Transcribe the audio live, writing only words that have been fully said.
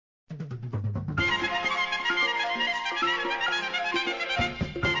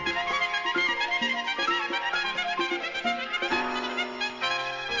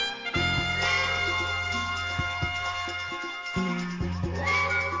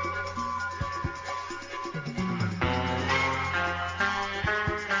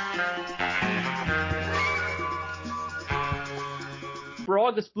for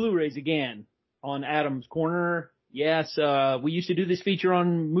August Blu-rays again on Adam's Corner. Yes, we used to do this feature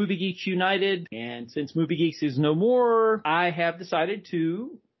on Movie Geeks United, and since Movie Geeks is no more, I have decided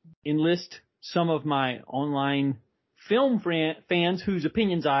to enlist some of my online film fans whose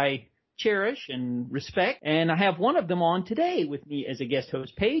opinions I cherish and respect, and I have one of them on today with me as a guest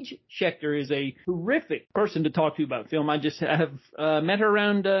host. Paige Schector is a terrific person to talk to about film. I just have met her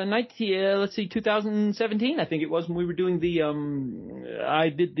around 2017, I think it was, when we were doing I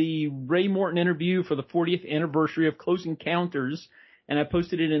did the Ray Morton interview for the 40th anniversary of Close Encounters, and I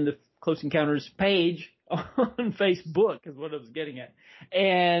posted it in the Close Encounters page on Facebook is what I was getting at.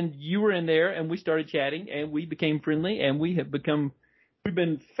 And you were in there, and we started chatting, and we became friendly, and we've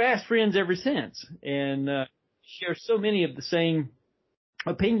been fast friends ever since, and share so many of the same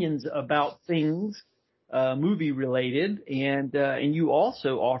opinions about things, movie related, and you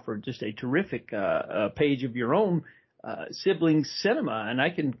also offered just a terrific page of your own, Sibling Cinema, and I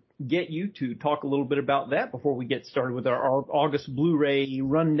can get you to talk a little bit about that before we get started with our August Blu-ray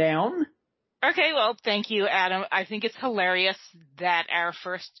rundown. Okay, well, thank you, Adam. I think it's hilarious that our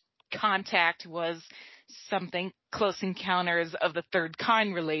first contact was something Close Encounters of the Third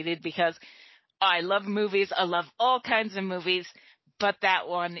Kind related, because I love movies. I love all kinds of movies, but that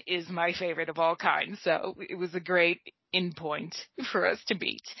one is my favorite of all kinds. So it was a great endpoint for us to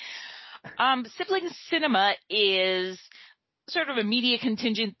meet. Sibling Cinema is sort of a media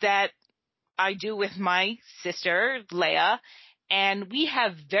contingent that I do with my sister, Leia, and we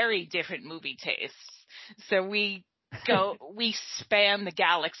have very different movie tastes. So we span the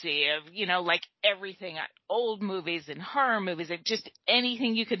galaxy of, like everything, old movies and horror movies, and just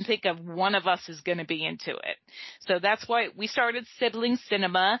anything you can think of, one of us is going to be into it. So that's why we started Sibling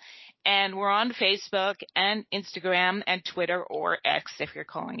Cinema, and we're on Facebook and Instagram and Twitter, or X if you're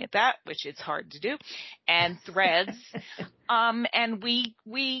calling it that, which it's hard to do, and Threads. And we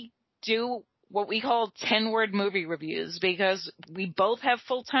do what we call 10-word movie reviews, because we both have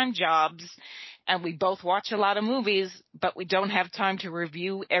full-time jobs and we both watch a lot of movies, but we don't have time to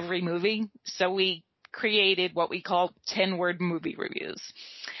review every movie. So we created what we call 10-word movie reviews.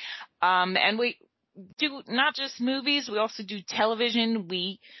 And we do not just movies, we also do television.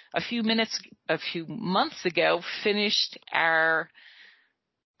 We, a few months ago, finished our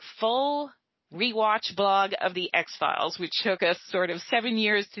full rewatch blog of the X-Files, which took us sort of 7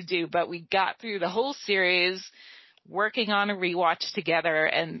 years to do, but we got through the whole series working on a rewatch together,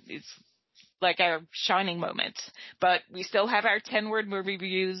 and it's like our shining moment. But we still have our 10-word movie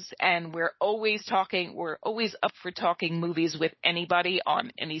reviews, and we're always up for talking movies with anybody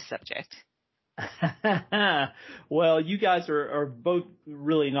on any subject. Well, you guys are both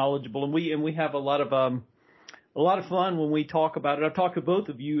really knowledgeable, and we have a lot of fun when we talk about it. I've talked to both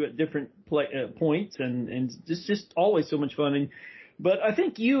of you at different points, and it's just always so much fun. But I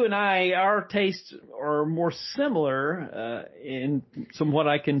think you and our tastes are more similar in some what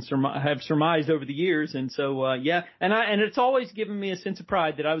I can have surmised over the years. And so, yeah, and it's always given me a sense of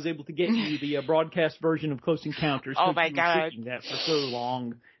pride that I was able to get you the broadcast version of Close Encounters. Oh, my God. Seeking that for so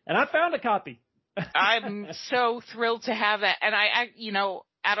long. And I found a copy. I'm so thrilled to have that. And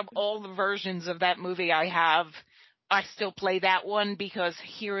out of all the versions of that movie I have, I still play that one because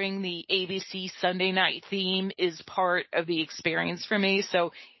hearing the ABC Sunday night theme is part of the experience for me.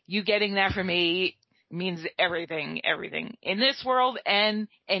 So you getting that for me means everything in this world and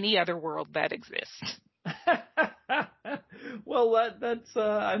any other world that exists. Well, that's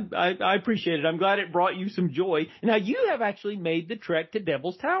I appreciate it. I'm glad it brought you some joy. Now, you have actually made the trek to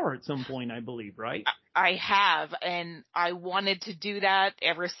Devil's Tower at some point, I believe, right? I have, and I wanted to do that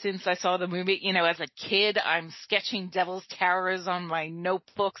ever since I saw the movie. As a kid, I'm sketching Devil's Towers on my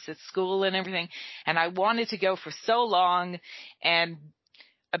notebooks at school and everything, and I wanted to go for so long, and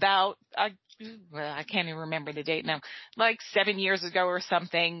about I can't even remember the date now, like 7 years ago or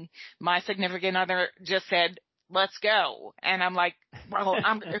something, my significant other just said, let's go. And I'm like, well,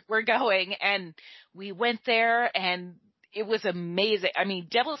 we're going. And we went there, and it was amazing. I mean,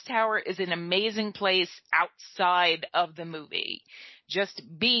 Devil's Tower is an amazing place outside of the movie. Just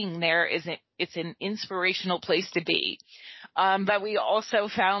being there it's an inspirational place to be. But we also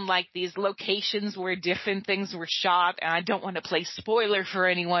found like these locations where different things were shot, and I don't want to play spoiler for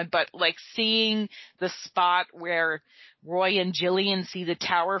anyone, but like seeing the spot where Roy and Jillian see the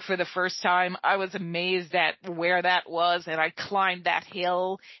tower for the first time, I was amazed at where that was, and I climbed that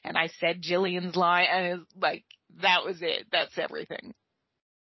hill and I said Jillian's line, and it was like, that was it. That's everything.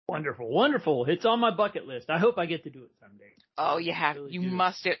 Wonderful, wonderful. It's on my bucket list. I hope I get to do it someday. Oh, you have. You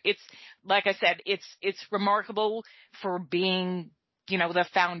must. It's like I said. It's remarkable for being the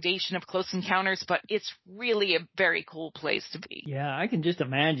foundation of Close Encounters, but it's really a very cool place to be. Yeah, I can just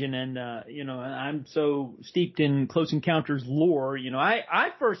imagine. And, I'm so steeped in Close Encounters lore. I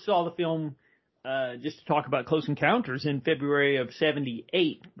first saw the film, just to talk about Close Encounters, in February of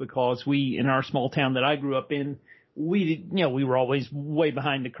 '78, because in our small town that I grew up in, we were always way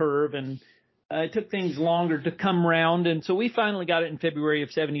behind the curve, and it took things longer to come around, and so we finally got it in February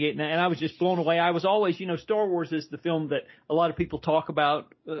of '78, and I was just blown away. I was always, Star Wars is the film that a lot of people talk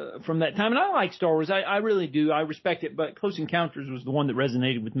about from that time, and I like Star Wars. I really do. I respect it, but Close Encounters was the one that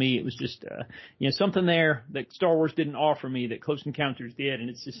resonated with me. It was just, something there that Star Wars didn't offer me that Close Encounters did, and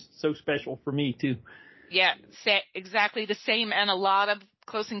it's just so special for me, too. Yeah, exactly the same, and a lot of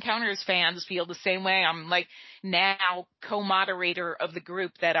Close Encounters fans feel the same way. I'm now co-moderator of the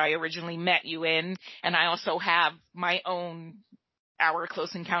group that I originally met you in, and I also have my own our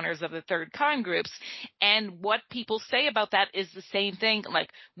Close Encounters of the Third Kind groups, and what people say about that is the same thing.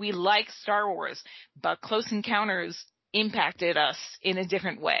 We like Star Wars, but Close Encounters impacted us in a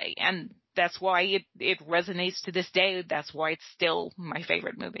different way, and that's why it resonates to this day. That's why it's still my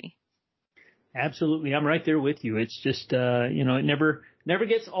favorite movie. Absolutely. I'm right there with you. It's just, it never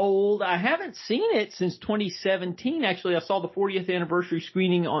gets old. I haven't seen it since 2017. Actually, I saw the 40th anniversary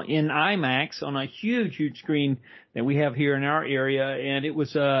screening in IMAX on a huge, huge screen that we have here in our area. And it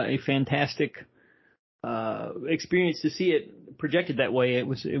was a fantastic experience to see it projected that way. It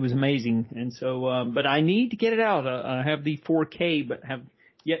was amazing. And so, but I need to get it out. I have the 4K, but have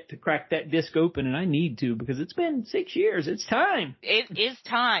yet to crack that disc open, and I need to, because it's been 6 years. It's time. It is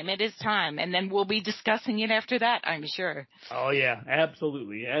time. It is time. And then we'll be discussing it after that, I'm sure. Oh, yeah,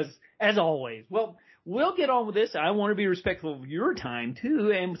 absolutely. As always. Well, we'll get on with this. I want to be respectful of your time,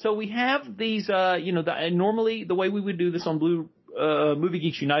 too. And so we have these, normally the way we would do this on Movie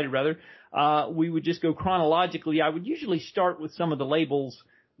Geeks United, rather, we would just go chronologically. I would usually start with some of the labels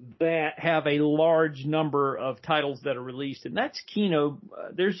that have a large number of titles that are released, and that's Kino.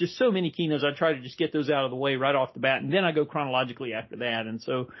 There's just so many Kinos. I try to just get those out of the way right off the bat, and then I go chronologically after that. And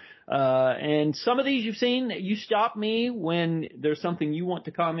so, and some of these you've seen. You stop me when there's something you want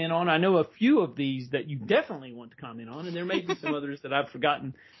to comment on. I know a few of these that you definitely want to comment on, and there may be some others that I've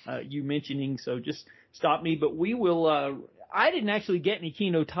forgotten you mentioning, so just stop me. But we will... I didn't actually get any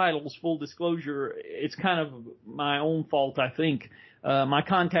Kino titles, full disclosure. It's kind of my own fault, I think. My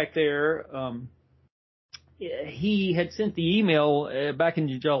contact there, he had sent the email back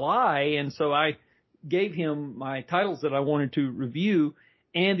in July, and so I gave him my titles that I wanted to review,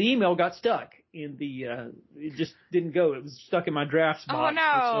 and the email got stuck in it just didn't go. It was stuck in my drafts box.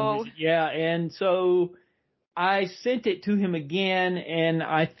 Oh, no. Yeah, and so I sent it to him again, and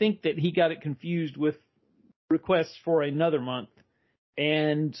I think that he got it confused with requests for another month.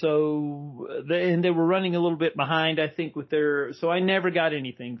 And so, they were running a little bit behind, I think, so I never got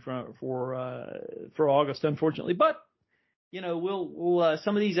anything for August, unfortunately. But, we'll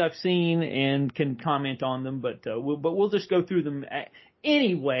some of these I've seen and can comment on them, but we'll just go through them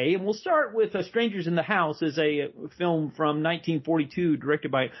anyway. And we'll start with Strangers in the House, as a film from 1942,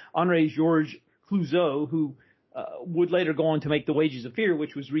 directed by André-Georges Clouzot, who would later go on to make The Wages of Fear,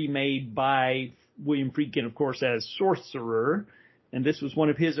 which was remade by William Friedkin, of course, as Sorcerer. And this was one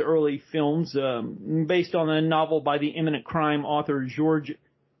of his early films, based on a novel by the eminent crime author Georges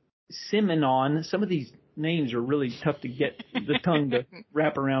Simenon. Some of these names are really tough to get the tongue to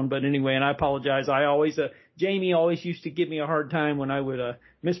wrap around, but anyway, and I apologize. Jamie always used to give me a hard time when I would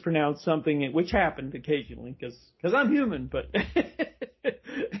mispronounce something, which happened occasionally, because I'm human, but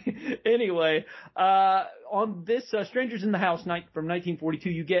anyway, on this Strangers in the House from 1942,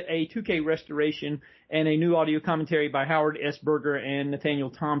 you get a 2K restoration and a new audio commentary by Howard S. Berger and Nathaniel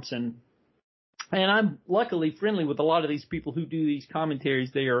Thompson. And I'm luckily friendly with a lot of these people who do these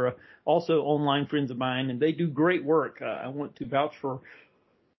commentaries. They are also online friends of mine, and they do great work. I want to vouch for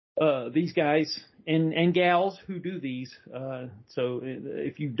these guys and gals who do these. So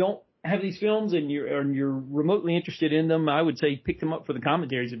if you don't have these films and you're remotely interested in them, I would say pick them up for the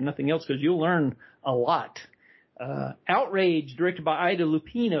commentaries, if nothing else, because you'll learn a lot. Outrage, directed by Ida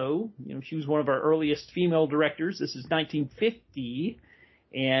Lupino. She was one of our earliest female directors. This is 1950,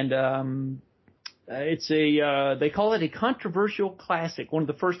 and they call it a controversial classic, one of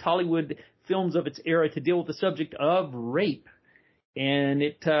the first Hollywood films of its era to deal with the subject of rape. And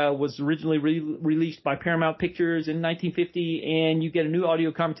it was originally released by Paramount Pictures in 1950, and you get a new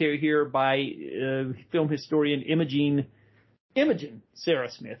audio commentary here by film historian Imogen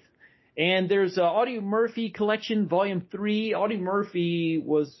Sarah Smith. And there's Audie Murphy Collection, Volume 3. Audie Murphy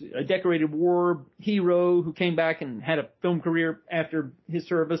was a decorated war hero who came back and had a film career after his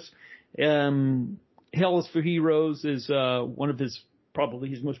service. Hell is for Heroes is one of his probably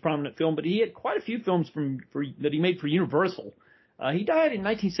his most prominent film, but he had quite a few films that he made for Universal. He died in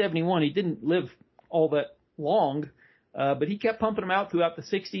 1971. He didn't live all that long, but he kept pumping them out throughout the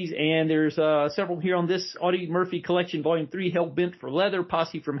 60s, and there's several here on this Audie Murphy Collection, Volume 3, Hell Bent for Leather,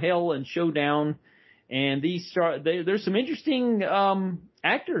 Posse from Hell, and Showdown. And there's some interesting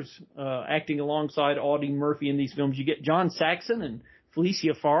actors acting alongside Audie Murphy in these films. You get John Saxon and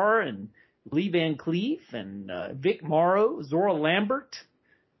Felicia Farr and Lee Van Cleef and Vic Morrow, Zora Lambert,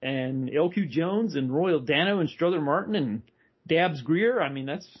 and L.Q. Jones and Royal Dano and Strother Martin and Dabbs Greer. I mean,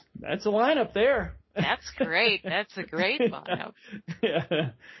 that's a lineup there. That's great. That's a great lineup. Yeah.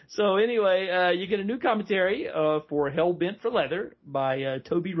 So anyway, you get a new commentary for Hell Bent for Leather by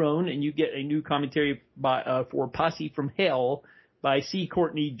Toby Roan, and you get a new commentary for Posse from Hell by C.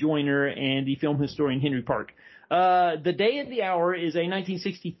 Courtney Joyner and the film historian Henry Park. The Day of the Hour is a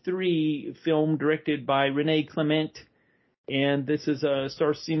 1963 film directed by René Clement, and this is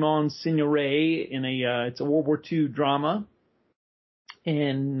stars Simone Signoret in it's a World War II drama.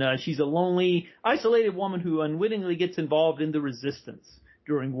 And she's a lonely, isolated woman who unwittingly gets involved in the resistance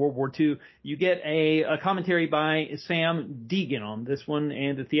during World War II. You get a commentary by Sam Deegan on this one,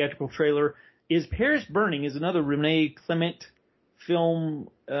 and the theatrical trailer is Paris Burning is another René Clement film,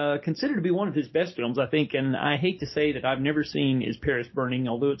 considered to be one of his best films, I think. And I hate to say that I've never seen Is Paris Burning,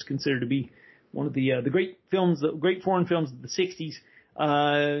 although it's considered to be one of the great films, the great foreign films of the 60s.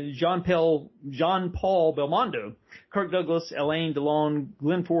 Jean-Paul Belmondo, Kirk Douglas, Alain Delon,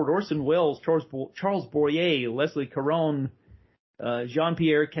 Glenn Ford, Orson Welles, Charles Boyer, Leslie Caron,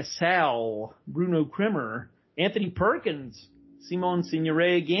 Jean-Pierre Cassel, Bruno Kremer, Anthony Perkins, Simone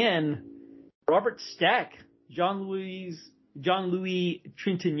Signoret again, Robert Stack, Jean-Louis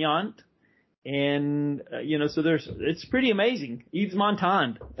Trintignant, and so it's pretty amazing. Yves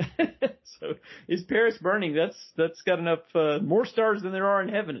Montand. So is Paris Burning? That's got enough more stars than there are in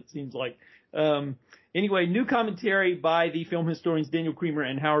heaven, it seems like. Anyway, new commentary by the film historians Daniel Creamer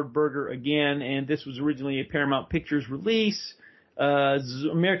and Howard Berger again, and this was originally a Paramount Pictures release.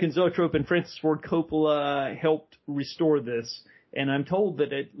 American Zoetrope and Francis Ford Coppola helped restore this, and I'm told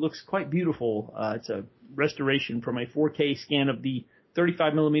that it looks quite beautiful. It's a restoration from a 4K scan of the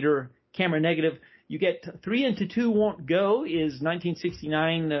 35mm camera negative. You get 3 Into 2 Won't Go is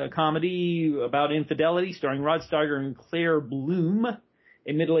 1969 comedy about infidelity starring Rod Steiger and Claire Bloom,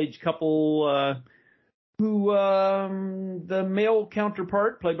 a middle-aged couple who the male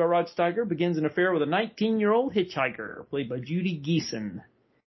counterpart, played by Rod Steiger, begins an affair with a 19-year-old hitchhiker, played by Judy Geeson.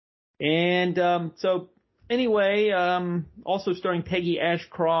 And so anyway, also starring Peggy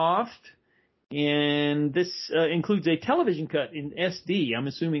Ashcroft. And this includes a television cut in SD. I'm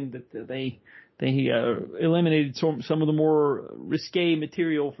assuming that they eliminated some of the more risque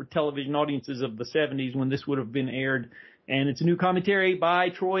material for television audiences of the 70s when this would have been aired. And it's a new commentary by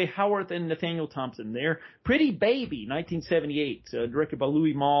Troy Howarth and Nathaniel Thompson there. Pretty Baby, 1978, directed by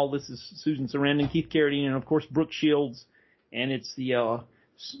Louis Malle. This is Susan Sarandon, Keith Carradine, and of course Brooke Shields. And it's the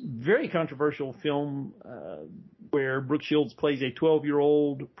very controversial film where Brooke Shields plays a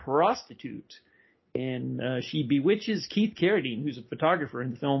 12-year-old prostitute, and she bewitches Keith Carradine, who's a photographer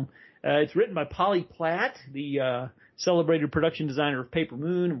in the film. It's written by Polly Platt, the celebrated production designer of Paper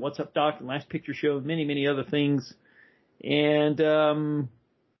Moon and What's Up Doc and Last Picture Show, and many, many other things. And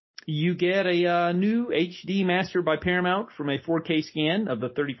you get a new HD master by Paramount from a 4K scan of the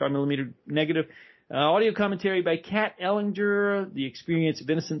 35mm negative. Audio commentary by Kat Ellinger, The Experience of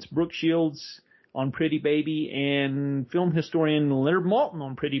Innocence, Brooke Shields on Pretty Baby, and film historian Leonard Maltin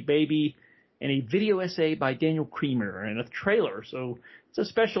on Pretty Baby, and a video essay by Daniel Creamer, and a trailer. So it's a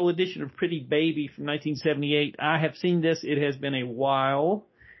special edition of Pretty Baby from 1978. I have seen this. It has been a while,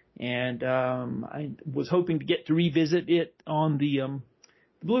 and I was hoping to get to revisit it on the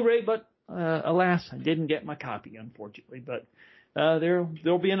Blu-ray, but alas, I didn't get my copy, unfortunately. But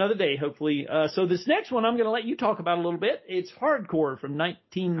there'll be another day, hopefully. So this next one I'm going to let you talk about a little bit. It's Hardcore from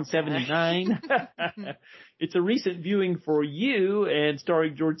 1979. Okay. It's a recent viewing for you, and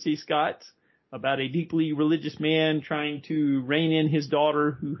starring George C. Scott, about a deeply religious man trying to rein in his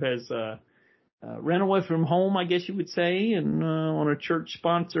daughter who has ran away from home, I guess you would say, and on a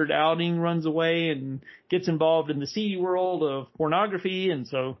church-sponsored outing runs away and gets involved in the seedy world of pornography. And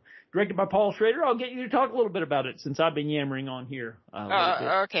so, directed by Paul Schrader, I'll get you to talk a little bit about it since I've been yammering on here.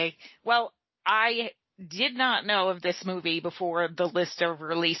 Okay. Well, I did not know of this movie before the list of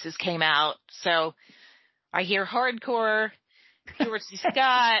releases came out. So I hear Hardcore, George C.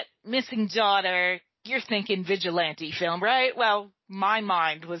 Scott, Missing Daughter. You're thinking vigilante film, right? Well, my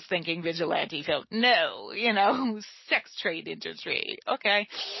mind was thinking vigilante film. No, sex trade industry. Okay.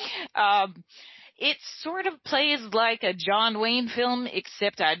 It sort of plays like a John Wayne film,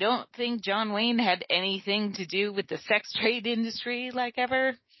 except I don't think John Wayne had anything to do with the sex trade industry like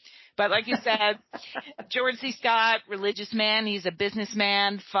ever. But like you said, George C. Scott, religious man, he's a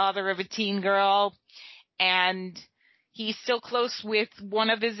businessman, father of a teen girl, and he's still close with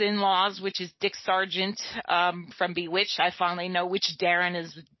one of his in-laws, which is Dick Sargent from Bewitched. I finally know which Darren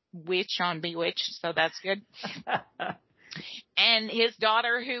is which on Bewitched, so that's good. And his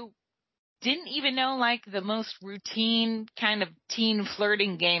daughter, who didn't even know like the most routine kind of teen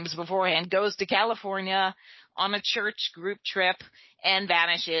flirting games beforehand, goes to California on a church group trip and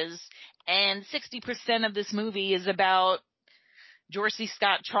vanishes. And 60% of this movie is about George C.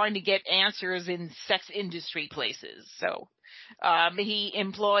 Scott trying to get answers in sex industry places. So he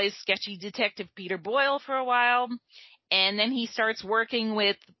employs sketchy detective Peter Boyle for a while, and then he starts working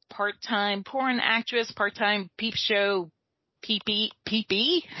with part-time porn actress, part-time peep show PP?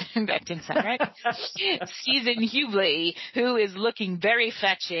 That didn't sound right. Susan Hubley, who is looking very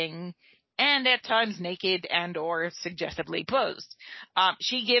fetching and at times naked and or suggestively posed.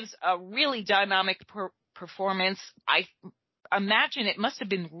 She gives a really dynamic performance. I imagine it must have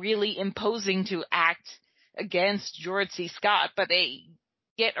been really imposing to act against George C. Scott, but they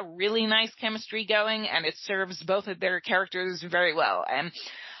get a really nice chemistry going, and it serves both of their characters very well. And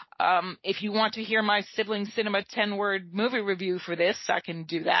if you want to hear my Sibling Cinema 10-word movie review for this, I can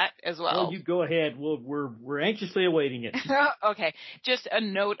do that as well. Well, you go ahead. We're anxiously awaiting it. Okay. Just a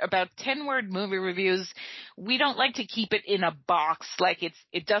note about 10-word movie reviews. We don't like to keep it in a box. Like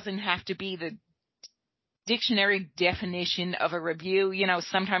it doesn't have to be the dictionary definition of a review. You know,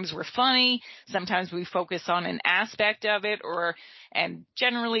 sometimes we're funny, sometimes we focus on an aspect of it, and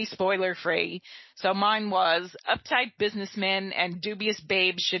generally spoiler free. So mine was uptight businessmen and dubious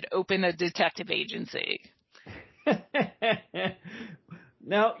babes should open a detective agency.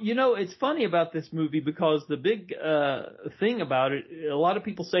 Now, you know, it's funny about this movie because the big thing about it, a lot of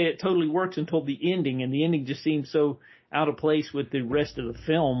people say it totally works until the ending, and the ending just seems so out of place with the rest of the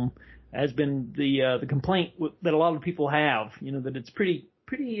film. Has been the complaint that a lot of people have, you know, that it's pretty,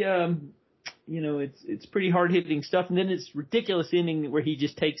 you know, it's pretty hard hitting stuff. And then it's ridiculous ending where he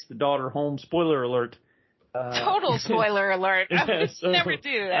just takes the daughter home. Spoiler alert. Total spoiler alert. I would never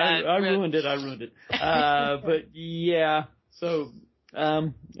do that. I ruined it. But yeah, so,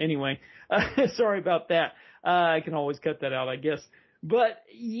 anyway, sorry about that. I can always cut that out, I guess. But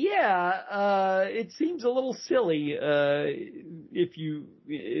yeah, it seems a little silly, and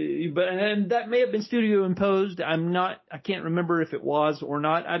that may have been studio imposed. I can't remember if it was or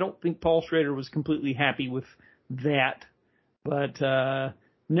not. I don't think Paul Schrader was completely happy with that, but,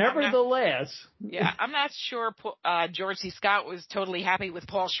 nevertheless. I'm not sure, George C. Scott was totally happy with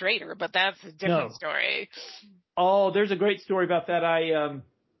Paul Schrader, but that's a different story. Oh, there's a great story about that.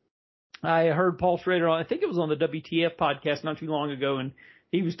 I heard Paul Schrader on, I think it was on the WTF podcast not too long ago, and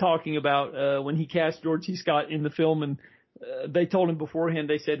he was talking about when he cast George C. Scott in the film, and they told him beforehand,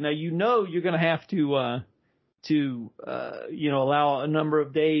 they said, now you know you're going to have to you know, allow a number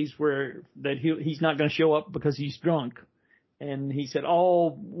of days where that he's not going to show up because he's drunk. And he said,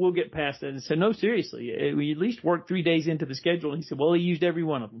 oh, we'll get past that. And I said, no, seriously, we at least worked 3 days into the schedule. And he said, well, he used every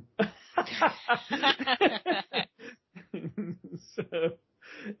one of them. So,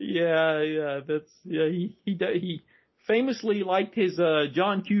 he famously liked his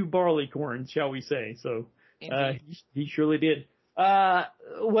John Q. Barleycorn, shall we say. So he surely did.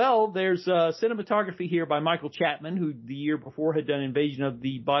 Well, there's cinematography here by Michael Chapman, who the year before had done Invasion of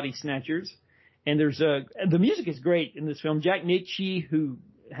the Body Snatchers. And there's the music is great in this film. Jack Nitzsche, who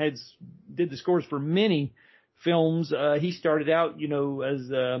did the scores for many films, he started out, you know, as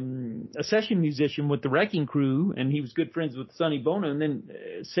a session musician with the Wrecking Crew, and he was good friends with Sonny Bono, and then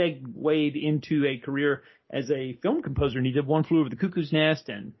segued into a career as a film composer. And he did One Flew Over the Cuckoo's Nest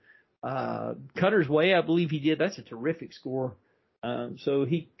and Cutter's Way, I believe he did. That's a terrific score. So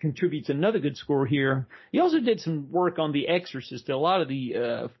he contributes another good score here. He also did some work on The Exorcist. A lot of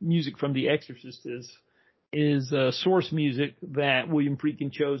the music from The Exorcist is source music that William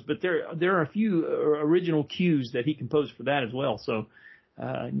Friedkin chose, but there are a few original cues that he composed for that as well. So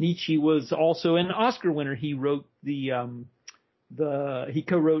Nietzsche was also an Oscar winner. He wrote he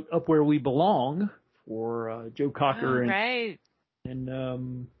co-wrote Up Where We Belong for Joe Cocker and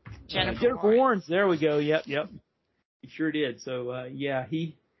Jennifer Warnes. There we go. Yep. He sure did. So,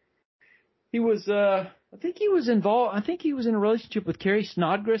 he was, I think he was involved, I think he was in a relationship with Carrie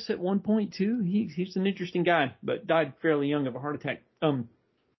Snodgrass at one point too. He's an interesting guy, but died fairly young of a heart attack.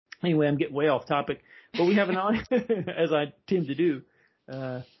 Anyway, I'm getting way off topic, but we have an audio, as I tend to do,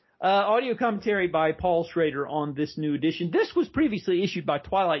 audio commentary by Paul Schrader on this new edition. This was previously issued by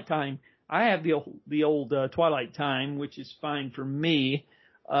Twilight Time. I have the old Twilight Time, which is fine for me.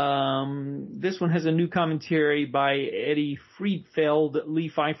 This one has a new commentary by Eddie Friedfeld, Lee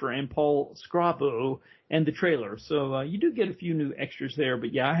Pfeiffer, and Paul Scrabo, and the trailer. So you do get a few new extras there.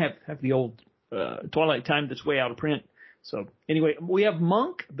 But yeah, I have the old Twilight Time that's way out of print. So anyway, we have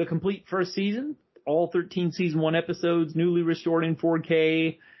Monk, the complete first season, all 13 season 1 episodes, newly restored in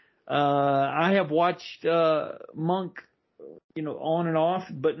 4K. I have watched Monk, on and off,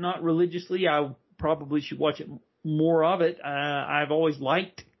 but not religiously. I probably should watch it more of it. I've always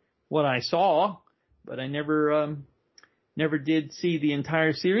liked what I saw, but I never did see the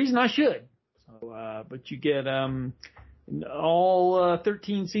entire series, and I should. So, but you get all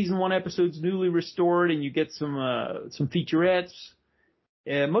 13 season 1 episodes newly restored, and you get some featurettes.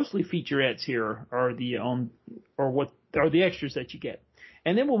 Mostly featurettes here are the extras that you get.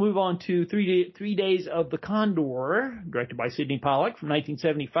 And then we'll move on to 3 Days of the Condor, directed by Sidney Pollack from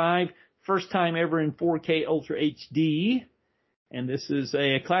 1975. First time ever in 4K Ultra HD. And this is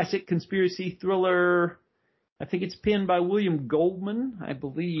a classic conspiracy thriller. I think it's penned by William Goldman, I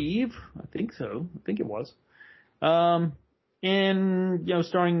believe. I think so. I think it was. And,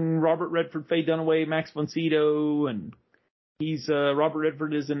 starring Robert Redford, Faye Dunaway, Max von Sydow, and Robert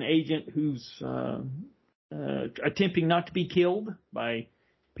Redford is an agent who's attempting not to be killed by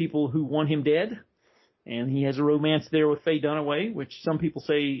people who want him dead. And he has a romance there with Faye Dunaway, which some people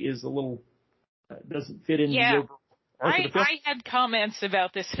say is a little, doesn't fit in the overall arc of the film. I had comments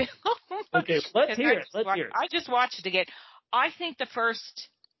about this film. Okay, let's hear it. I just watched it again. I think the first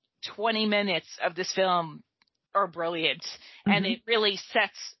 20 minutes of this film are brilliant. Mm-hmm. And it really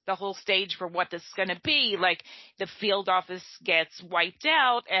sets the whole stage for what this is going to be. Like, the field office gets wiped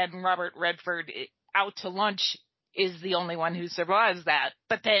out, and Robert Redford, out to lunch, is the only one who survives that.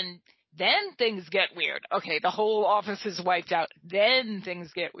 But then things get weird. Okay, the whole office is wiped out. Then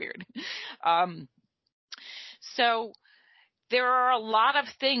things get weird. So there are a lot of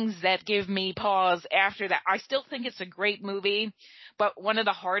things that give me pause after that. I still think it's a great movie, but one of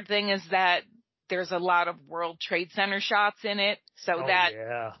the hard things is that there's a lot of World Trade Center shots in it. So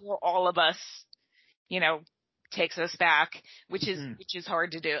for all of us, takes us back, which is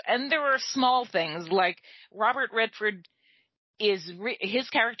hard to do. And there are small things like Robert Redford his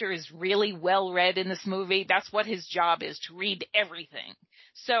character is really well read in this movie. That's what his job is, to read everything.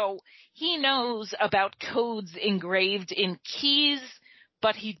 So he knows about codes engraved in keys,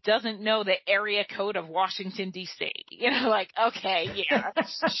 but he doesn't know the area code of Washington, D.C. Okay, yeah,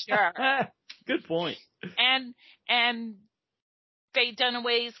 sure. Good point. And Faye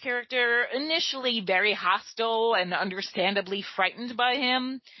Dunaway's character, initially very hostile and understandably frightened by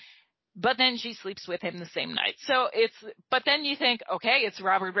him, but then she sleeps with him the same night. But then you think, okay, it's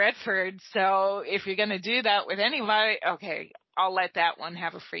Robert Redford, so if you're going to do that with anybody, okay, I'll let that one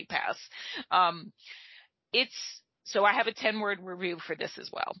have a free pass. So I have a 10-word review for this as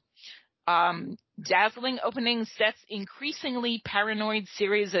well. Dazzling opening sets increasingly paranoid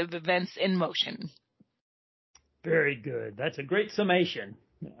series of events in motion. Very good. That's a great summation.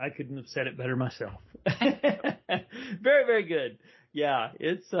 I couldn't have said it better myself. Very, very good. Yeah,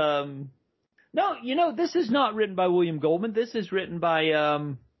 it's this is not written by William Goldman. This is written by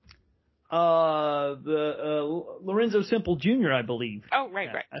Lorenzo Semple Jr., I believe. Oh, right.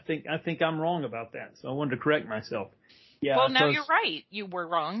 I think I'm wrong about that, so I wanted to correct myself. Yeah. Well, now you're right. You were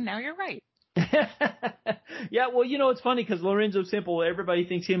wrong. Now you're right. Yeah. Well, it's funny because Lorenzo Semple, everybody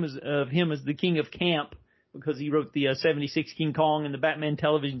thinks of him as the king of camp because he wrote the 76 King Kong and the Batman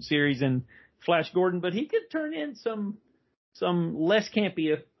television series and Flash Gordon, but he could turn in some less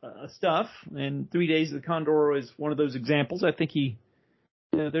campy stuff, and 3 Days of the Condor is one of those examples. I think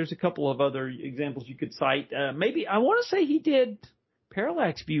there's a couple of other examples you could cite. Maybe I want to say he did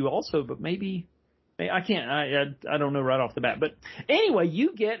Parallax View also, but maybe I can't. I don't know right off the bat. But anyway,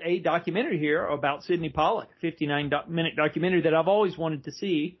 you get a documentary here about Sidney Pollack, 59-minute documentary that I've always wanted to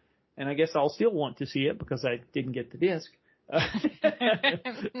see, and I guess I'll still want to see it because I didn't get the disc.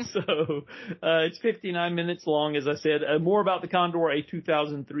 So it's 59 minutes long, as I said. More About the Condor, a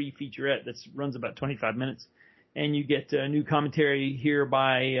 2003 featurette that runs about 25 minutes. And you get a new commentary here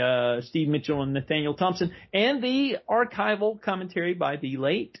by Steve Mitchell and Nathaniel Thompson, and the archival commentary by the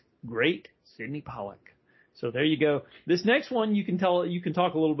late, great Sidney Pollack. So there you go. This next one you can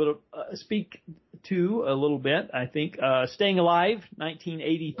talk a little bit speak to a little bit, I think. Staying Alive,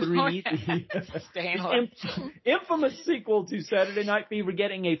 1983. Staying Alive. Infamous sequel to Saturday Night Fever,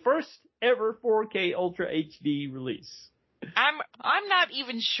 getting a first ever 4K Ultra HD release. I'm not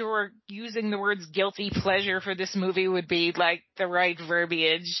even sure using the words guilty pleasure for this movie would be like the right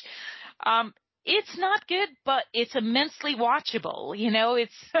verbiage. It's not good, but it's immensely watchable. You know,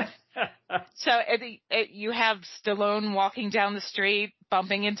 it's so you have Stallone walking down the street,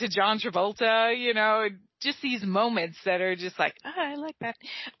 bumping into John Travolta. You know, just these moments that are just like, oh, I like that.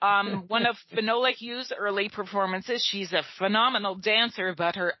 One of Finola Hughes' early performances. She's a phenomenal dancer,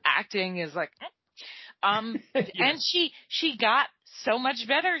 but her acting is like. Yeah. And she got so much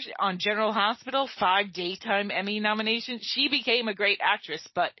better on General Hospital, 5 daytime Emmy nominations. She became a great actress,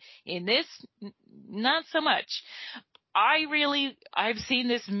 but in this, not so much. I've seen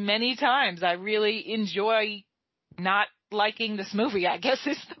this many times. I really enjoy not liking this movie, I guess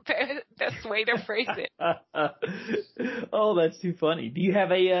is the best way to phrase it. Oh, that's too funny. Do you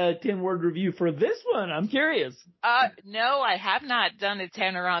have a 10-word review for this one? I'm curious. No, I have not done a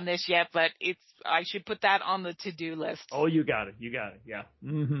 10er on this yet, but I should put that on the to-do list. Oh, you got it. Yeah.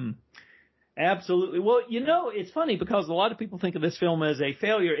 Mm-hmm. Absolutely. Well, you know, it's funny because a lot of people think of this film as a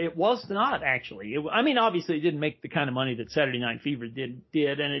failure. It was not, actually. I mean, obviously, it didn't make the kind of money that Saturday Night Fever did,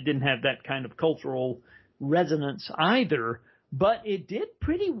 and it didn't have that kind of cultural resonance either. But it did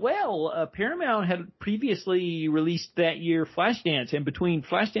pretty well. Paramount had previously released that year Flashdance, and between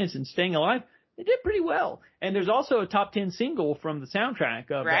Flashdance and Staying Alive, it did pretty well. And there's also a top 10 single from the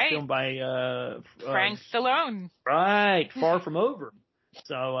soundtrack of that film by Frank Stallone. Right, Far From Over.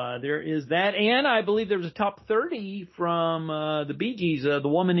 So there is that, and I believe there was a top 30 from the Bee Gees. The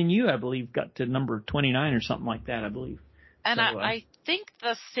Woman in You, I believe, got to number 29 or something like that, I believe. And so, I think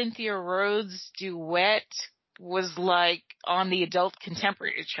the Cynthia Rhodes duet was like on the adult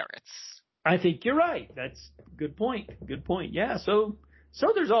contemporary charts. I think you're right. That's a good point. Good point. Yeah. So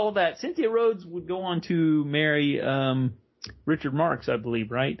there's all of that. Cynthia Rhodes would go on to marry Richard Marx, I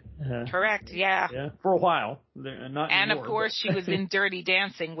believe, right? Correct. Yeah. Yeah. For a while. Not and anymore, of course, she was in Dirty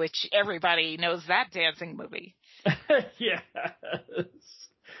Dancing, which everybody knows that dancing movie. Yes.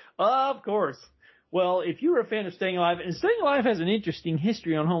 Of course. Well, if you were a fan of Staying Alive, and Staying Alive has an interesting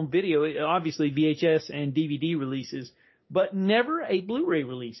history on home video, obviously VHS and DVD releases, but never a Blu-ray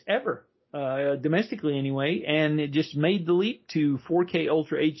release, ever, domestically anyway, and it just made the leap to 4K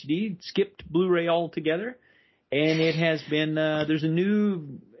Ultra HD, skipped Blu-ray altogether, and it has been, there's a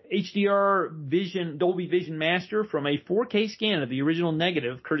new HDR Dolby Vision Master from a 4K scan of the original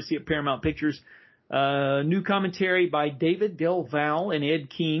negative, courtesy of Paramount Pictures, new commentary by David Del Val and Ed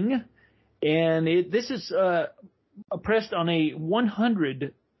King. And this is pressed on a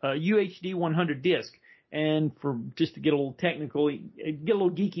 100 UHD 100 disc. And for just to get a little technical, get a little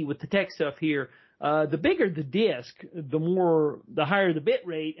geeky with the tech stuff here, the bigger the disc, the higher the bit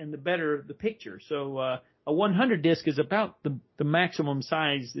rate and the better the picture. So a 100 disc is about the maximum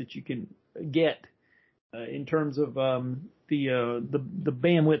size that you can get in terms of the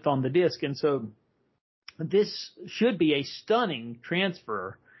bandwidth on the disc. And so this should be a stunning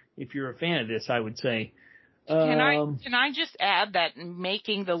transfer. If you're a fan of this, I would say. Can I just add that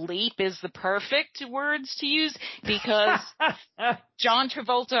making the leap is the perfect words to use, because John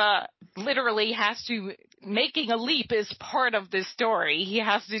Travolta literally making a leap is part of this story. He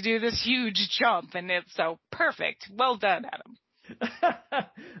has to do this huge jump, and it's so perfect. Well done, Adam.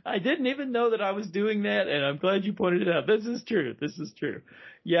 I didn't even know that I was doing that, and I'm glad you pointed it out. This is true.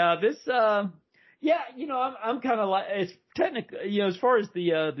 Yeah, yeah, you know, I'm kind of like, it's technically, you know, as far as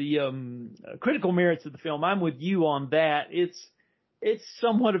the critical merits of the film, I'm with you on that. It's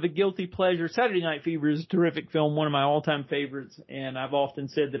somewhat of a guilty pleasure. Saturday Night Fever is a terrific film, one of my all-time favorites, and I've often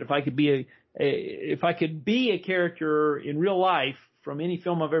said that if I could be a character in real life from any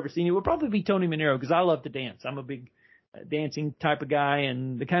film I've ever seen, it would probably be Tony Manero, because I love to dance. I'm a big dancing type of guy,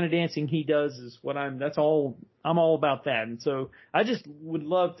 and the kind of dancing he does is I'm all about that. And so I just would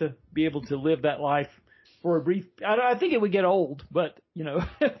love to be able to live that life for a brief, I think it would get old, but you know,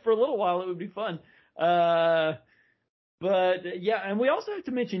 for a little while it would be fun. But yeah, and we also have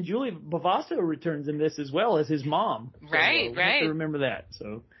to mention Julie Bavasso returns in this as well as his mom. Right. We have to remember that.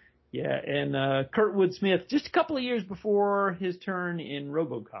 So yeah, and Kurtwood Smith, just a couple of years before his turn in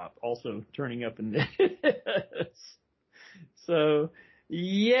RoboCop, also turning up in this. So,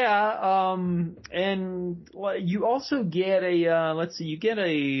 yeah, and you also get a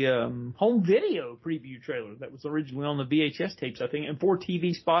home video preview trailer that was originally on the VHS tapes, I think, and 4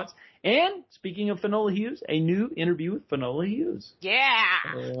 TV spots. And speaking of Finola Hughes, a new interview with Finola Hughes.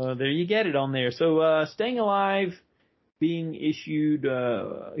 Yeah. There you get it on there. So, Staying Alive being issued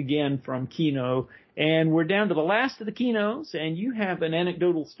again from Kino, and we're down to the last of the Kinos, and you have an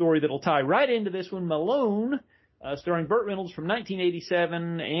anecdotal story that'll tie right into this one, Malone. Starring Burt Reynolds from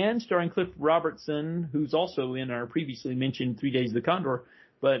 1987 and starring Cliff Robertson, who's also in our previously mentioned 3 Days of the Condor.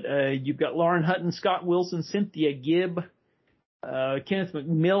 But you've got Lauren Hutton, Scott Wilson, Cynthia Gibb, Kenneth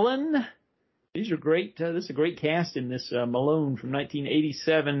McMillan, These are great. This is a great cast in this. Malone from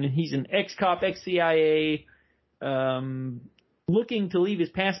 1987. He's an ex-cop, ex-CIA, looking to leave his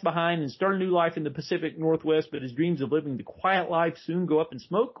past behind and start a new life in the Pacific Northwest, but his dreams of living the quiet life soon go up in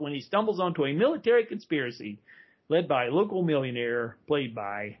smoke when he stumbles onto a military conspiracy led by a local millionaire played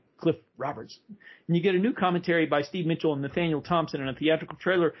by Cliff Roberts. And you get a new commentary by Steve Mitchell and Nathaniel Thompson in a theatrical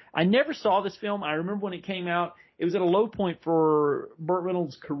trailer. I never saw this film. I remember when it came out. It was at a low point for Burt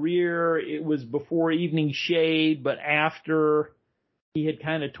Reynolds' career. It was before Evening Shade, but after he had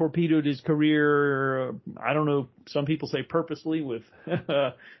kind of torpedoed his career. I don't know, some people say purposely, with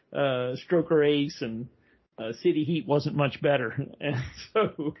Stroker Ace, and City Heat wasn't much better. And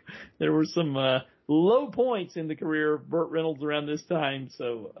so there were some low points in the career of Burt Reynolds around this time.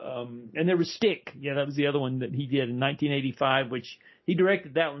 So, and there was Stick. Yeah, that was the other one that he did in 1985, which he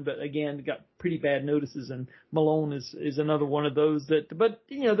directed that one, but again, got pretty bad notices. And Malone is another one of those that, but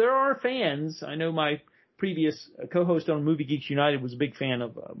you know, there are fans. I know my previous co-host on Movie Geeks United was a big fan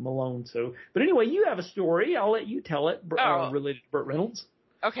of Malone. So, but anyway, you have a story. I'll let you tell it related to Burt Reynolds.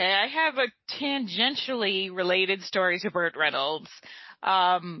 Okay, I have a tangentially related story to Burt Reynolds.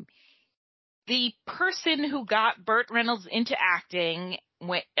 The person who got Burt Reynolds into acting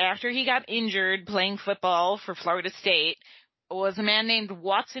after he got injured playing football for Florida State was a man named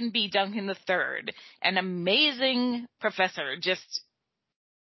Watson B. Duncan III, an amazing professor, just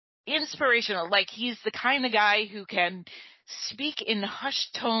inspirational. Like, he's the kind of guy who can speak in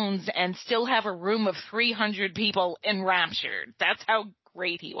hushed tones and still have a room of 300 people enraptured. That's how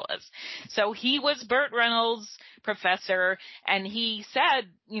great he was. So he was Burt Reynolds' professor, and he said,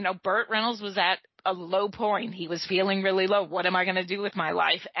 you know, Burt Reynolds was at a low point. He was feeling really low. What am I going to do with my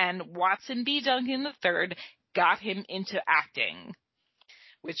life? And Watson B. Duncan III got him into acting,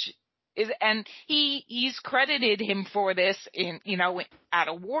 which is, and he's credited him for this in, you know, at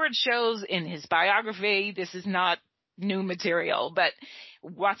award shows, in his biography. This is not new material, but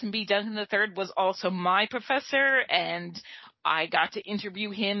Watson B. Duncan III was also my professor, and I got to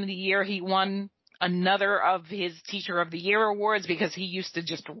interview him the year he won another of his Teacher of the Year awards, because he used to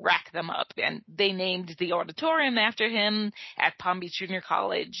just rack them up, and they named the auditorium after him at Palm Beach Junior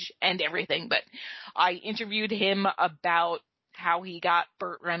College and everything. But I interviewed him about how he got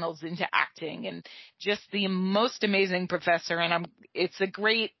Burt Reynolds into acting, and just the most amazing professor. And it's a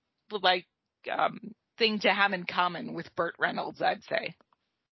great, thing to have in common with Burt Reynolds, I'd say.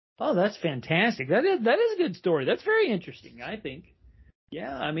 Oh, that's fantastic. That is a good story. That's very interesting, I think.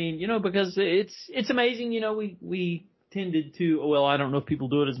 Yeah, I mean, you know, because it's amazing, you know, we tended to, well, I don't know if people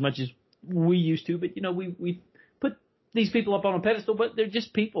do it as much as we used to, but, you know, we put these people up on a pedestal, but they're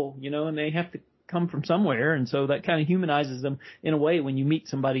just people, you know, and they have to come from somewhere. And so that kind of humanizes them in a way when you meet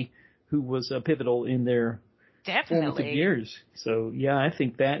somebody who was pivotal in their formative years. So, yeah, I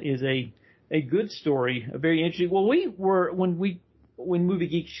think that is a good story, a very interesting. Well, when Movie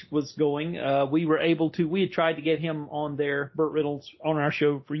Geeks was going, we had tried to get him on there, Burt Reynolds, on our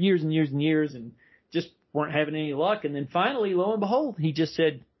show for years and years and years, and just weren't having any luck. And then finally, lo and behold, he just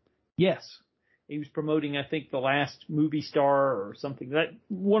said yes. He was promoting, I think, The Last Movie Star or something. That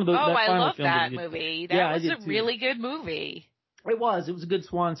one of those. Oh, that I love film that movie. That was a really good movie. It was a good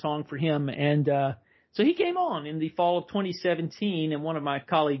swan song for him. And so he came on in the fall of 2017, and one of my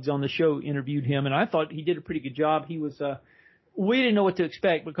colleagues on the show interviewed him, and I thought he did a pretty good job. He was we didn't know what to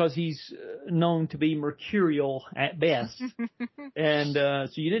expect, because he's known to be mercurial at best. And so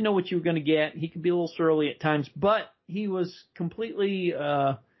you didn't know what you were going to get. He could be a little surly at times, but he was completely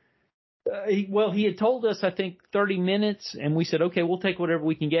he had told us, I think, 30 minutes, and we said, okay, we'll take whatever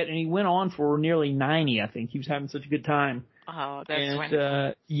we can get. And he went on for nearly 90, I think. He was having such a good time. Oh, that's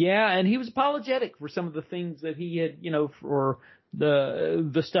wonderful. Yeah, and he was apologetic for some of the things that he had, you know, for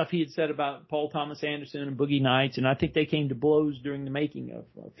the stuff he had said about Paul Thomas Anderson and Boogie Nights, and I think they came to blows during the making of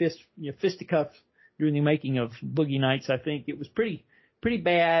fisticuffs during the making of Boogie Nights. I think it was pretty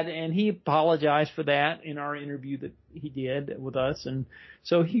bad, and he apologized for that in our interview that he did with us. And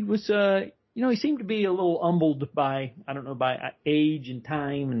so he was, he seemed to be a little humbled by, I don't know, by age and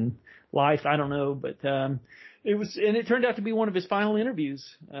time and life. I don't know, but it turned out to be one of his final interviews.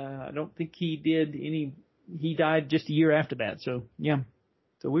 I don't think he did any. He died just a year after that. So yeah,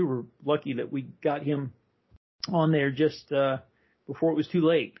 so we were lucky that we got him on there just before it was too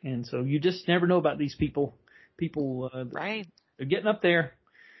late. And so you just never know about these people. Right. They're getting up there.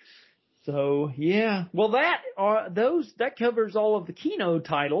 So yeah, well that covers all of the keynote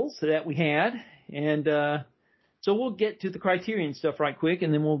titles that we had, and so we'll get to the Criterion stuff right quick,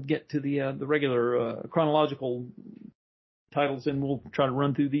 and then we'll get to the regular chronological titles, and we'll try to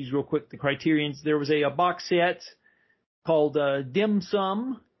run through these real quick. The Criterions, there was a box set called Dim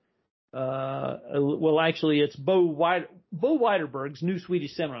Sum, Well, actually, it's Bo Widerberg's New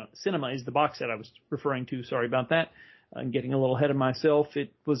Swedish Cinema is the box set I was referring to. Sorry about that. I'm getting a little ahead of myself.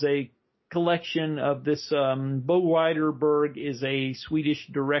 It was a collection of this. Bo Widerberg is a Swedish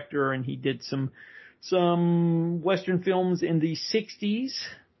director, and he did some Western films in the 60s.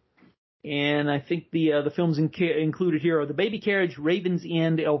 And I think the films included here are The Baby Carriage, Raven's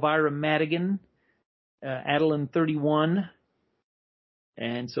End, Elvira Madigan, Adeline 31.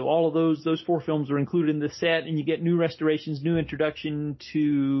 And so all of those 4 films are included in the set, and you get new restorations, new introduction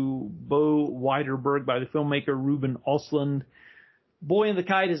to Bo Widerberg by the filmmaker Ruben Östlund. Boy and the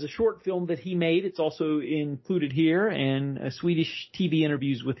Kite is a short film that he made. It's also included here, and Swedish TV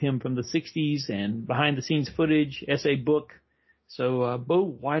interviews with him from the 60s and behind-the-scenes footage, essay book. So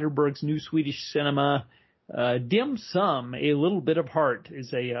Bo Widerberg's New Swedish Cinema. Dim Sum, A Little Bit of Heart,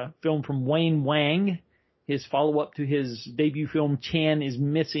 is a film from Wayne Wang. His follow-up to his debut film Chan is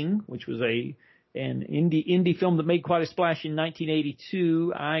Missing, which was an indie film that made quite a splash in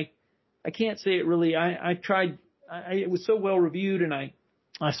 1982. I can't say it really. I tried. It was so well reviewed, and I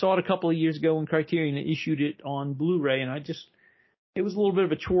saw it a couple of years ago when Criterion issued it on Blu-ray, and it was a little bit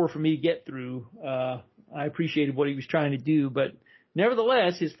of a chore for me to get through. I appreciated what he was trying to do, but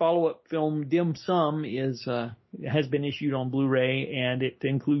nevertheless, his follow-up film Dim Sum has been issued on Blu-ray, and it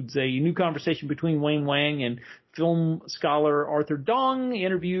includes a new conversation between Wayne Wang and film scholar Arthur Dong,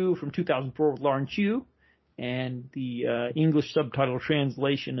 interview from 2004 with Lauren Chu, and the English subtitle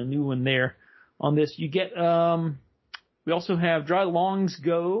translation, a new one there. On this, you get we also have Dry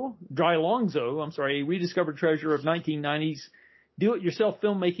Longzo, a rediscovered treasure of 1990s do-it-yourself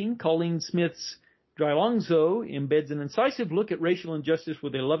filmmaking. Colleen Smith's Dry Longzo embeds an incisive look at racial injustice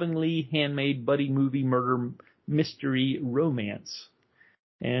with a lovingly handmade buddy movie murder mystery romance.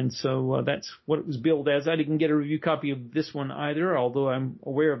 And so that's what it was billed as. I didn't get a review copy of this one either, although I'm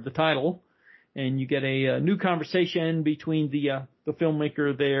aware of the title. And you get a new conversation between the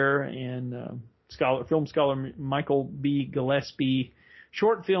filmmaker there and film scholar Michael B. Gillespie,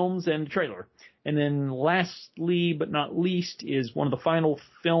 short films and trailer. And then lastly but not least is one of the final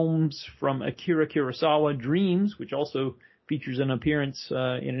films from Akira Kurosawa, Dreams, which also features an appearance in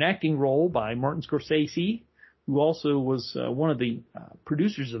an acting role by Martin Scorsese, who also was one of the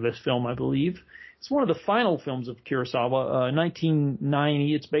producers of this film, I believe. It's one of the final films of Kurosawa,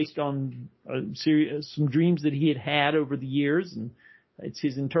 1990. It's based on some dreams that he had over the years, and it's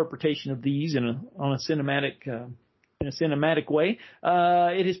his interpretation of these in a cinematic way.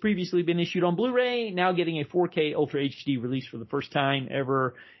 It has previously been issued on Blu-ray, now getting a 4K Ultra HD release for the first time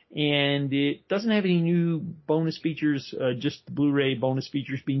ever. And it doesn't have any new bonus features, just the Blu-ray bonus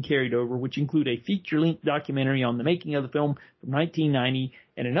features being carried over, which include a feature-length documentary on the making of the film from 1990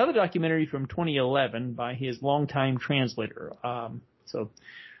 and another documentary from 2011 by his longtime translator.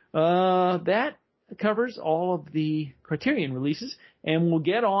 That covers all of the Criterion releases, and we'll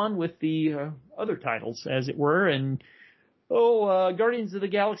get on with the other titles, as it were. And Guardians of the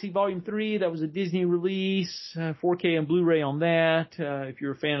Galaxy Volume 3, that was a Disney release, 4K and Blu-ray on that. If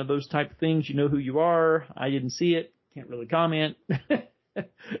you're a fan of those type of things, you know who you are. I didn't see it. Can't really comment.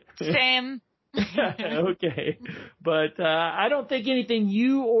 Same. Okay. But I don't think anything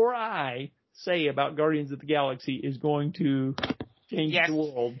you or I say about Guardians of the Galaxy is going to change the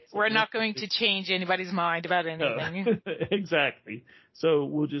world. So we're not going to change anybody's mind about anything. Exactly. So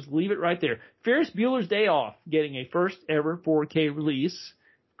we'll just leave it right there. Ferris Bueller's Day Off getting a first ever 4K release,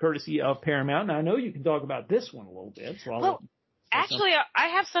 courtesy of Paramount. Now I know you can talk about this one a little bit. So actually, I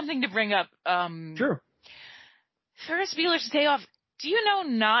have something to bring up. Sure. Ferris Bueller's Day Off. Do you know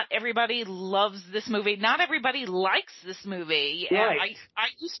not everybody loves this movie? Not everybody likes this movie. Right. I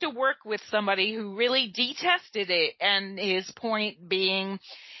used to work with somebody who really detested it, and his point being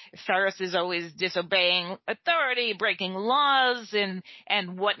Ferris is always disobeying authority, breaking laws and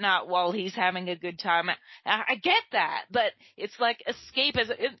whatnot while he's having a good time. I get that, but it's like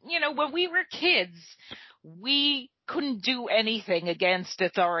escapism. When we were kids, we couldn't do anything against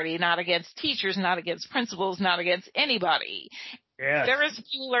authority, not against teachers, not against principals, not against anybody. Yes. Ferris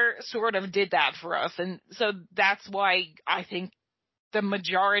Bueller sort of did that for us, and so that's why I think the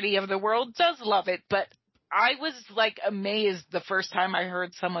majority of the world does love it. But I was like amazed the first time I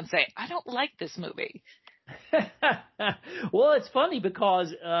heard someone say, I don't like this movie. Well, it's funny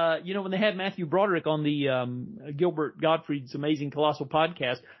because, when they had Matthew Broderick on the Gilbert Gottfried's Amazing Colossal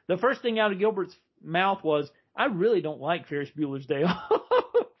podcast, the first thing out of Gilbert's mouth was, I really don't like Ferris Bueller's Day Off.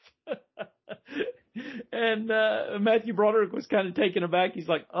 And Matthew Broderick was kind of taken aback. He's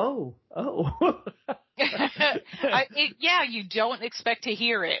like, oh. You don't expect to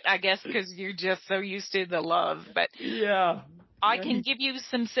hear it, I guess, because you're just so used to the love. But yeah. I can give you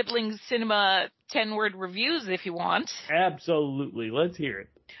some Sibling Cinema 10-word reviews if you want. Absolutely. Let's hear it.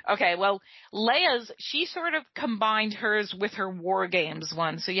 Okay, well, Leia's, she sort of combined hers with her War Games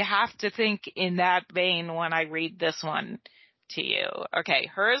one, so you have to think in that vein when I read this one to you. Okay,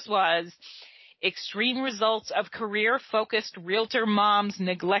 hers was extreme results of career-focused realtor moms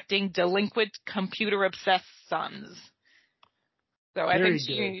neglecting delinquent computer-obsessed sons. So I think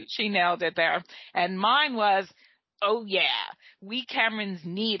she nailed it there. And mine was, oh yeah, we Camerons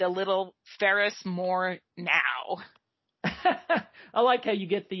need a little Ferris more now. I like how you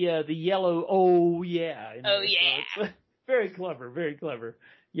get the yellow "oh yeah." Oh yeah, so very clever, very clever.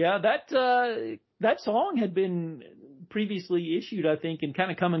 Yeah, that song had been previously issued, I think, and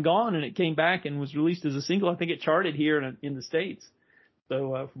kind of come and gone, and it came back and was released as a single. I think it charted here in the States.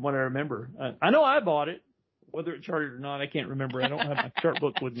 So from what I remember, I know I bought it. Whether it charted or not, I can't remember. I don't have my chart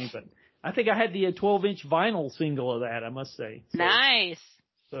book with me, but I think I had the 12-inch vinyl single of that, I must say. So, nice.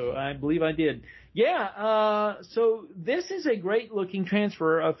 So I believe I did. Yeah, so this is a great-looking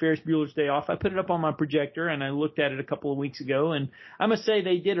transfer of Ferris Bueller's Day Off. I put it up on my projector, and I looked at it a couple of weeks ago, and I must say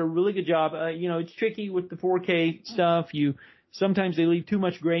they did a really good job. It's tricky with the 4K stuff. Sometimes they leave too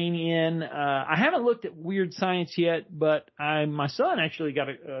much grain in. I haven't looked at Weird Science yet, but my son actually got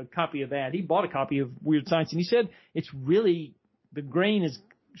a copy of that. He bought a copy of Weird Science, and he said it's really, the grain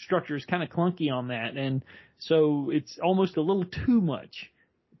structure is kind of clunky on that, and so it's almost a little too much,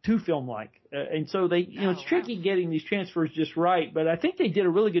 too film-like. And so it's tricky getting these transfers just right, but I think they did a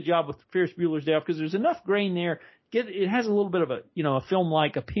really good job with Ferris Bueller's Day Off because there's enough grain there. It has a little bit of a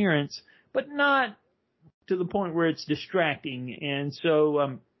film-like appearance, but not to the point where it's distracting. And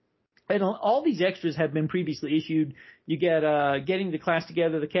so, and all these extras have been previously issued. You get, Getting the Class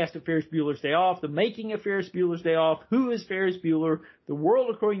Together, the cast of Ferris Bueller's Day Off, the making of Ferris Bueller's Day Off, who is Ferris Bueller, the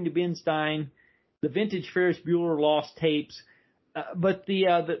world according to Ben Stein, the vintage Ferris Bueller lost tapes. But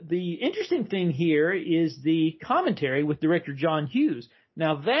the interesting thing here is the commentary with director John Hughes.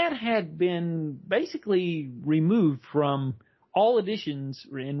 Now that had been basically removed from all editions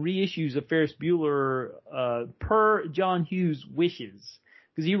and reissues of Ferris Bueller per John Hughes' wishes.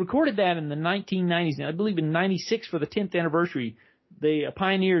 Because he recorded that in the 1990s, and I believe in 96 for the 10th anniversary,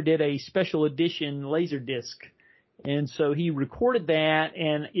 Pioneer did a special edition Laserdisc. And so he recorded that,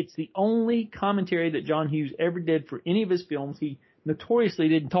 and it's the only commentary that John Hughes ever did for any of his films. He notoriously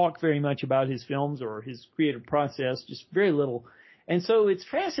didn't talk very much about his films or his creative process, just very little. And so it's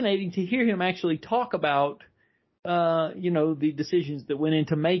fascinating to hear him actually talk about the decisions that went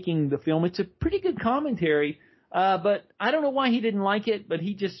into making the film. It's a pretty good commentary, but I don't know why he didn't like it, but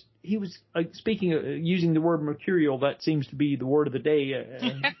he was using the word mercurial. That seems to be the word of the day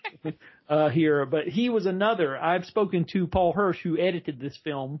here, but he was I've spoken to Paul Hirsch, who edited this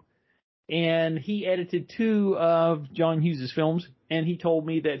film, and he edited 2 of John Hughes' films, and he told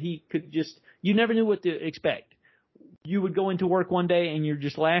me that he could you never knew what to expect. You would go into work one day and you're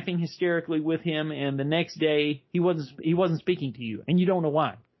just laughing hysterically with him, and the next day he wasn't speaking to you, and you don't know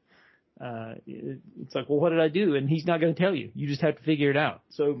why. It's like, well, what did I do? And he's not going to tell you. You just have to figure it out.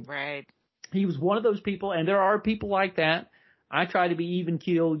 So right. He was one of those people, and there are people like that. I try to be even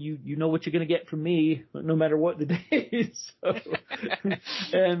keeled. You know what you're going to get from me, no matter what the day is. So,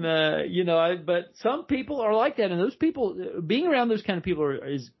 and but some people are like that, and those people, being around those kind of people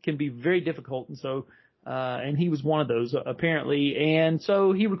can be very difficult. And so, and he was one of those apparently. And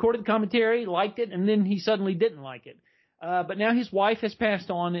so he recorded the commentary, liked it, and then he suddenly didn't like it. But now his wife has passed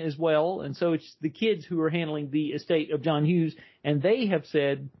on as well, and so it's the kids who are handling the estate of John Hughes, and they have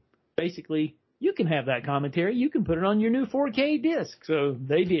said, basically, you can have that commentary. You can put it on your new 4K disc. So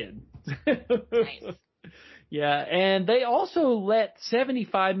they did. Nice. Yeah, and they also let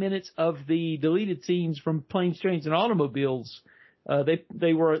 75 minutes of the deleted scenes from Planes, Trains, and Automobiles.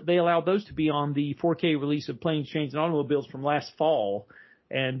 They allowed those to be on the 4K release of Planes, Trains, and Automobiles from last fall.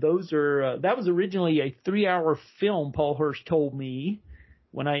 And those are that was originally a 3-hour film, Paul Hirsch told me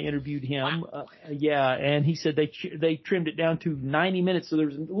when I interviewed him. Wow. And he said they trimmed it down to 90 minutes. So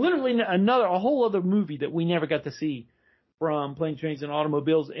there's literally a whole other movie that we never got to see from Planes, Trains, and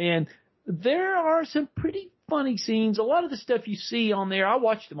Automobiles. And there are some pretty funny scenes. A lot of the stuff you see on there, I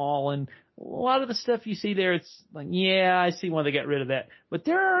watched them all, and a lot of the stuff you see there, it's like, yeah, I see why they got rid of that. But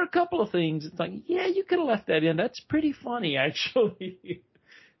there are a couple of things. It's like, yeah, you could have left that in. That's pretty funny, actually.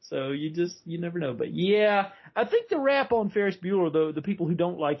 So you never know. But yeah, I think the rap on Ferris Bueller, though, the people who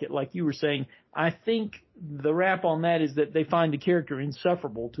don't like it, like you were saying, I think the rap on that is that they find the character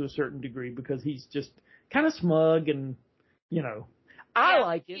insufferable to a certain degree because he's just kind of smug and, I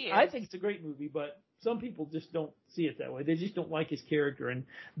like it. I think it's a great movie, but some people just don't see it that way. They just don't like his character. And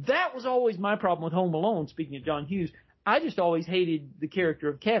that was always my problem with Home Alone, speaking of John Hughes. I just always hated the character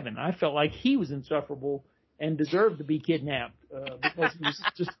of Kevin. I felt like he was insufferable and deserved to be kidnapped because he was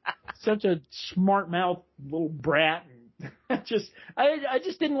just such a smart mouth little brat. And I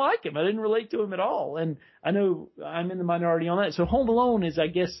just didn't like him. I didn't relate to him at all. And I know I'm in the minority on that. So Home Alone is, I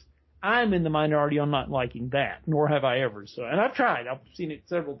guess, I'm in the minority on not liking that, nor have I ever. So, and I've tried. I've seen it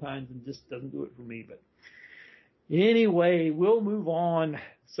several times and just doesn't do it for me. But anyway, we'll move on.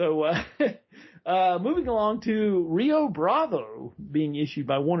 So, moving along to Rio Bravo being issued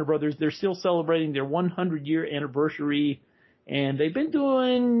by Warner Brothers. They're still celebrating their 100-year anniversary, and they've been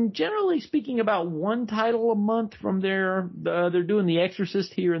doing, generally speaking, about one title a month from they're doing The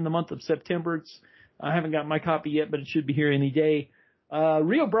Exorcist here in the month of September. I haven't got my copy yet, but it should be here any day.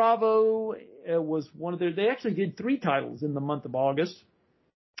 Rio Bravo was one of they actually did 3 titles in the month of August.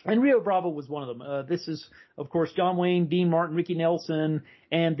 And Rio Bravo was one of them. This is, of course, John Wayne, Dean Martin, Ricky Nelson,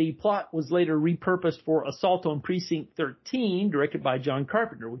 and the plot was later repurposed for Assault on Precinct 13, directed by John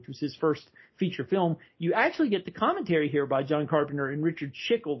Carpenter, which was his first feature film. You actually get the commentary here by John Carpenter and Richard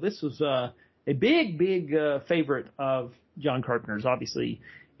Schickel. This was a big favorite of John Carpenter's, obviously.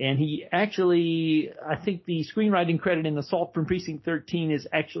 And he actually, I think the screenwriting credit in Assault from Precinct 13 is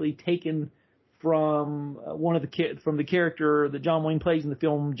actually taken from from the character that John Wayne plays in the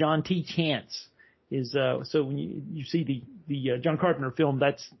film, John T. Chance. So when you see the John Carpenter film,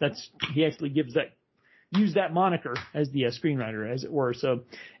 that's he actually used that moniker as the screenwriter, as it were. So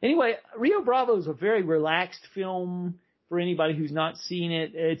anyway, Rio Bravo is a very relaxed film for anybody who's not seen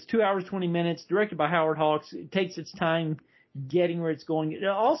it. It's 2 hours, 20 minutes, directed by Howard Hawks. It takes its time getting where it's going.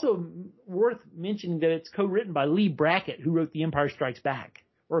 Also worth mentioning that it's co-written by Lee Brackett, who wrote The Empire Strikes Back.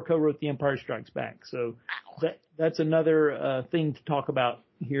 Or co-wrote The Empire Strikes Back. So that's another thing to talk about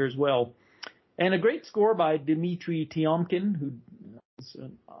here as well. And a great score by Dmitry Tiomkin, who is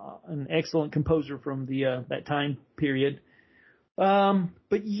an excellent composer from that time period.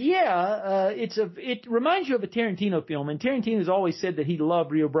 But yeah, it reminds you of a Tarantino film, and Tarantino's always said that he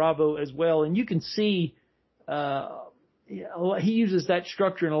loved Rio Bravo as well. And you can see he uses that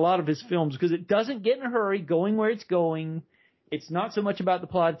structure in a lot of his films because it doesn't get in a hurry, going where it's going. It's not so much about the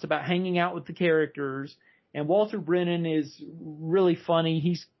plot, it's about hanging out with the characters. And Walter Brennan is really funny.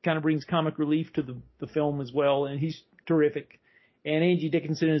 He kind of brings comic relief to the film as well, and he's terrific. And Angie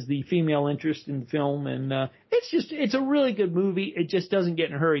Dickinson is the female interest in the film, and it's a really good movie. It just doesn't get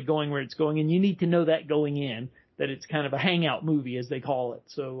in a hurry going where it's going, and you need to know that going in, that it's kind of a hangout movie, as they call it.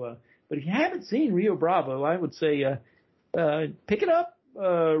 So, but if you haven't seen Rio Bravo, I would say pick it up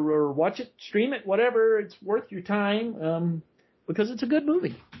or watch it, stream it, whatever. It's worth your time. Because it's a good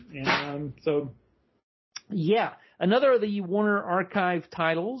movie. And so, yeah. Another of the Warner Archive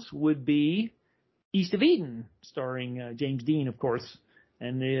titles would be East of Eden, starring James Dean, of course.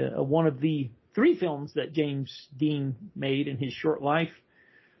 And one of the 3 films that James Dean made in his short life.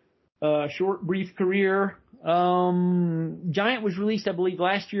 Short, brief career. Giant was released, I believe,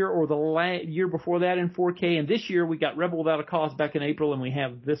 last year or the year before that in 4K. And this year we got Rebel Without a Cause back in April, and we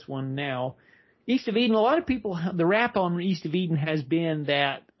have this one now. East of Eden, a lot of people, the rap on East of Eden has been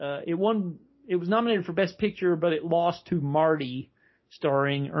that it was nominated for Best Picture, but it lost to Marty,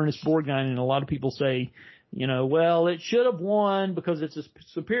 starring Ernest Borgnine, and a lot of people say, well, it should have won because it's a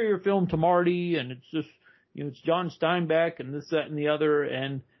superior film to Marty, and it's just, it's John Steinbeck and this, that, and the other,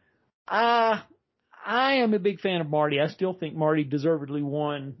 and I am a big fan of Marty. I still think Marty deservedly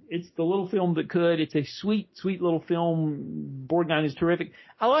won. It's the little film that could. It's a sweet, sweet little film. Borgnine is terrific.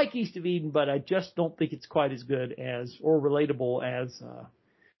 I like East of Eden, but I just don't think it's quite as good or relatable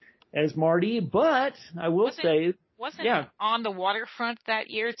as Marty. But I will say, wasn't it On the Waterfront that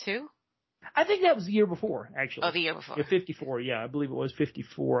year too? I think that was the year before, actually. Oh, the year before. Yeah, 54. Yeah, I believe it was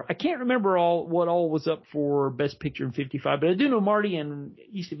 54. I can't remember what all was up for Best Picture in 55, but I do know Marty and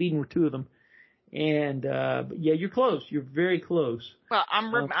East of Eden were 2 of them. And but yeah, you're close. You're very close. Well,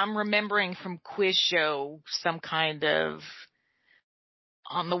 I'm remembering from Quiz Show some kind of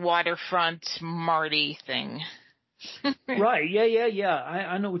On the Waterfront Marty thing. Right? Yeah.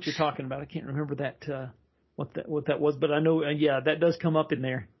 I know what you're talking about. I can't remember that what that was, but I know. Yeah, that does come up in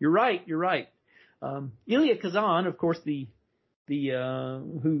there. You're right. Elia Kazan, of course, the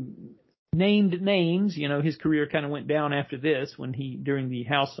who named names. His career kind of went down after this when during the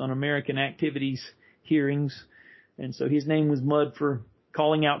House Un-American Activities hearings, and so his name was mud for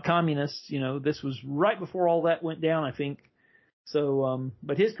calling out communists. This was right before all that went down, I think. So,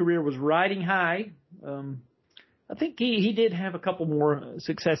 but his career was riding high. I think he did have a couple more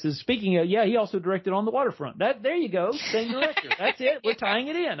successes. Speaking of, he also directed On the Waterfront. There you go, same director. That's it. We're tying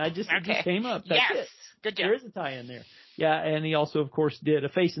it in. It just came up. That's it. Good job. There is a tie in there. Yeah, and he also, of course, did A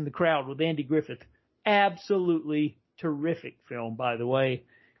Face in the Crowd with Andy Griffith. Absolutely terrific film, by the way,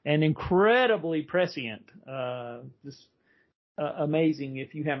 and incredibly prescient. Just amazing.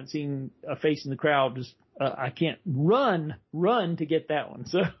 If you haven't seen A Face in the Crowd, just I can't run to get that one.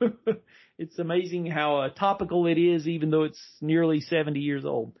 So it's amazing how topical it is, even though it's nearly 70 years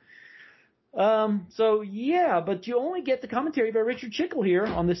old. So yeah, but you only get the commentary by Richard Schickel here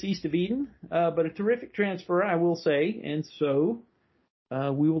on this East of Eden, but a terrific transfer, I will say. And so,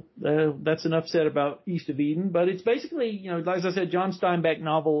 we will, that's enough said about East of Eden, but it's basically, as I said, John Steinbeck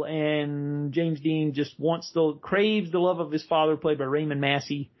novel, and James Dean just craves the love of his father, played by Raymond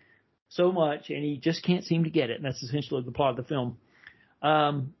Massey, so much, and he just can't seem to get it. And that's essentially the plot of the film.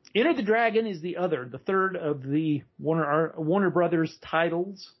 Enter the Dragon is the third of the Warner Brothers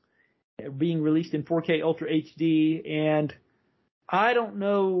titles, being released in 4K Ultra HD, and I don't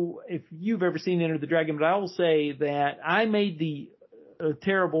know if you've ever seen Enter the Dragon, but I will say that I made the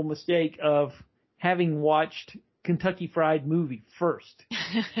terrible mistake of having watched Kentucky Fried Movie first.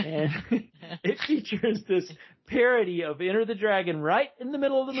 And it features this parody of Enter the Dragon right in the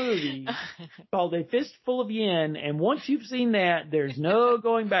middle of the movie called A Fistful of Yen. And once you've seen that, there's no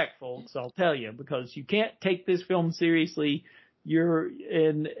going back, folks, I'll tell you, because you can't take this film seriously.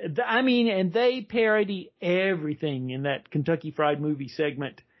 And they parody everything in that Kentucky Fried Movie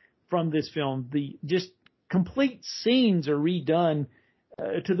segment from this film. The just complete scenes are redone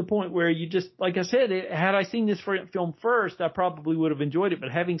to the point where you just, like I said, had I seen this film first, I probably would have enjoyed it.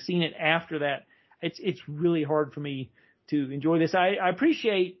 But having seen it after that, it's really hard for me to enjoy this. I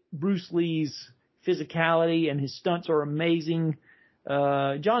appreciate Bruce Lee's physicality, and his stunts are amazing.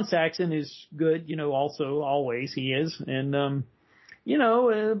 John Saxon is good, also always he is. And,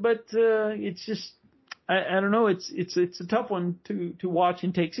 but it's just, I don't know. It's a tough one to watch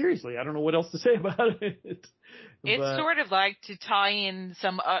and take seriously. I don't know what else to say about it. It's sort of like, to tie in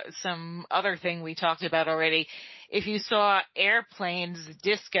some other thing we talked about already. If you saw Airplane's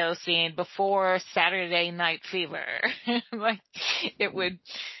disco scene before Saturday Night Fever, like it would.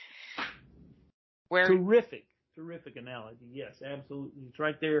 Terrific analogy. Yes, absolutely. It's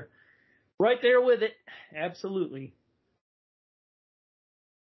right there with it. Absolutely.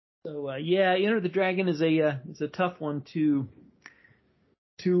 So Enter the Dragon is a tough one to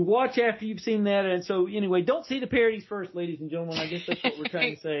watch after you've seen that. And so anyway, don't see the parodies first, ladies and gentlemen. I guess that's what we're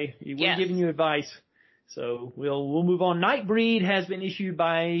trying to say. We're giving you advice. So we'll move on. Nightbreed has been issued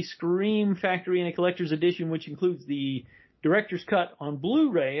by Scream Factory in a collector's edition, which includes the director's cut on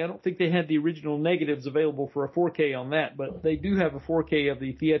Blu-ray. I don't think they had the original negatives available for a 4K on that, but they do have a 4K of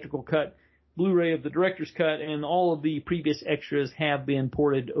the theatrical cut, Blu-ray of the director's cut, and all of the previous extras have been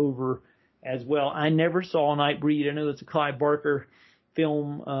ported over as well. I never saw Nightbreed. I know that's a Clive Barker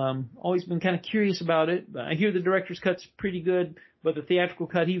film. Always been kind of curious about it. I hear the director's cut's pretty good, but the theatrical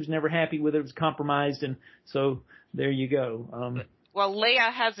cut, he was never happy with it. It was compromised, and so there you go. Well,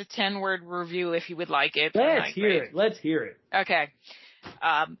 Leia has a 10-word review if you would like it. Let's hear it. Okay.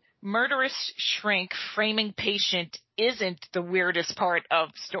 Murderous shrink framing patient isn't the weirdest part of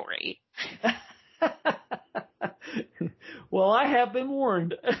story. Well, I have been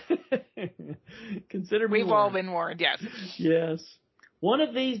warned. Consider me We've warned. all been warned, yes. Yes. One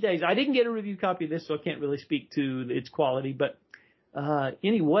of these days, I didn't get a review copy of this, so I can't really speak to its quality, but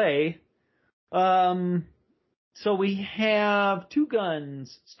anyway, so we have Two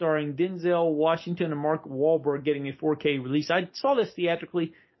Guns starring Denzel Washington and Mark Wahlberg getting a 4K release. I saw this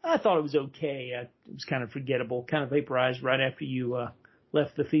theatrically. I thought it was okay. It was kind of forgettable, kind of vaporized right after you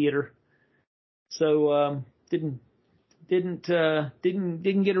left the theater. So didn't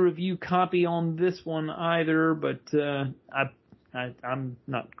get a review copy on this one either, but I'm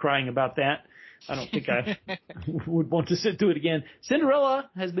not crying about that. I don't think I would want to sit through it again.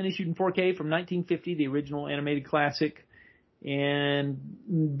 Cinderella has been issued in 4K from 1950, the original animated classic. And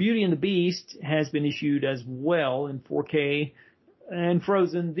Beauty and the Beast has been issued as well in 4K. And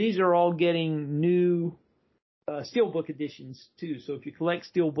Frozen, these are all getting new steelbook editions too. So if you collect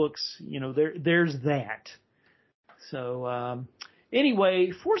steelbooks, there's that. So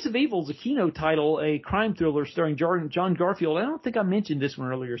anyway, Force of Evil is a Kino title, a crime thriller starring John Garfield. I don't think I mentioned this one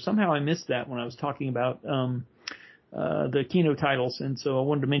earlier. Somehow I missed that when I was talking about the Kino titles, and so I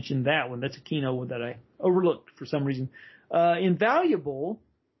wanted to mention that one. That's a Kino that I overlooked for some reason. Invaluable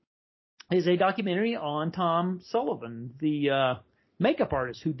is a documentary on Tom Sullivan, the makeup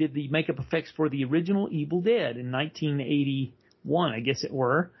artist who did the makeup effects for the original Evil Dead in 1981, I guess it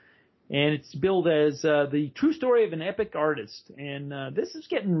were. And it's billed as the true story of an epic artist. And this is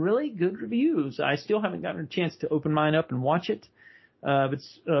getting really good reviews. I still haven't gotten a chance to open mine up and watch it.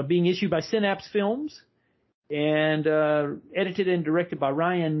 It's being issued by Synapse Films. and edited and directed by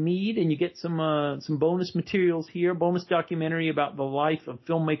Ryan Mead. And you get some bonus materials here, bonus documentary about the life of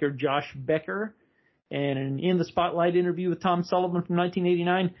filmmaker Josh Becker, and an In the Spotlight interview with Tom Sullivan from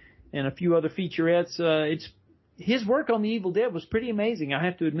 1989, and a few other featurettes. His work on The Evil Dead was pretty amazing, I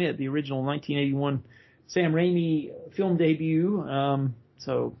have to admit, the original 1981 Sam Raimi film debut.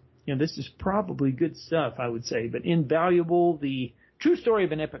 So, this is probably good stuff, I would say, but invaluable, the true story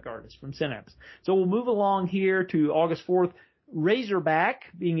of an epic artist from Synapse. So we'll move along here to August 4th, Razorback,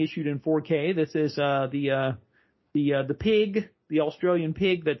 being issued in 4K. This is the pig, the Australian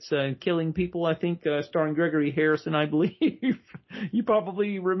pig that's killing people, I think, starring Gregory Harrison, I believe. You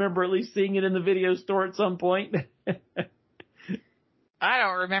probably remember at least seeing it in the video store at some point. I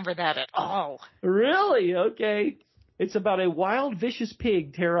don't remember that at all. Really? Okay. It's about a wild, vicious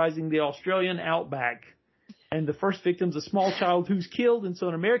pig terrorizing the Australian outback. And the first victim's a small child who's killed, and so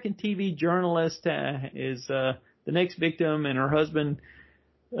an American TV journalist is the next victim, and her husband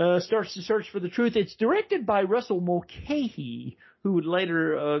starts to search for the truth. It's directed by Russell Mulcahy, who would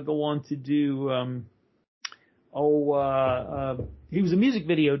later go on to do, he was a music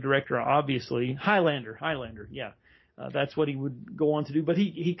video director, obviously. Highlander, yeah. That's what he would go on to do. But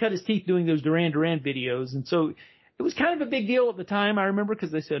he cut his teeth doing those Duran Duran videos, and so it was kind of a big deal at the time, I remember,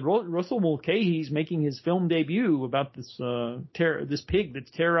 because they said Russell Mulcahy's making his film debut about this this pig that's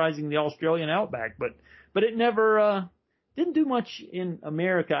terrorizing the Australian outback, but it never didn't do much in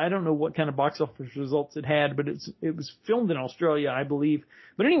America. I don't know what kind of box office results it had, but it was filmed in Australia, I believe.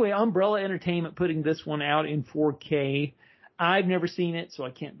 But anyway, Umbrella Entertainment putting this one out in 4K. I've never seen it, so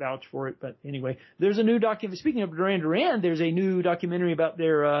I can't vouch for it. But anyway, there's a new documentary. Speaking of Duran Duran, there's a new documentary about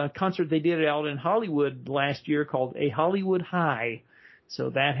their concert they did out in Hollywood last year called A Hollywood High.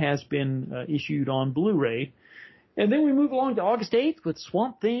 So that has been issued on Blu-ray. And then we move along to August 8th with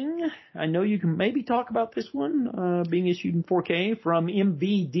Swamp Thing. I know you can maybe talk about this one being issued in 4K from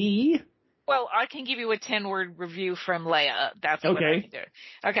MVD. Well, I can give you a 10-word review from Leia. That's what I can do.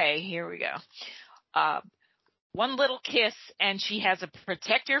 Okay, here we go. One little kiss, and she has a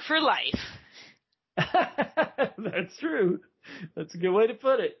protector for life. That's true. That's a good way to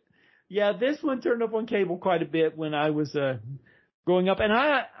put it. Yeah, this one turned up on cable quite a bit when I was growing up. And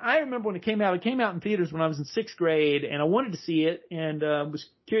I remember when it came out in theaters when I was in 6th grade, and I wanted to see it, and was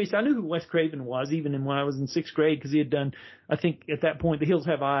curious. I knew who Wes Craven was, even when I was in 6th grade, because he had done, I think at that point, The Hills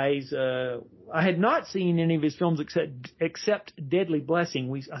Have Eyes. I had not seen any of his films except Deadly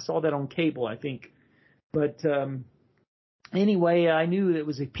Blessing. I saw that on cable, I think. But anyway, I knew that it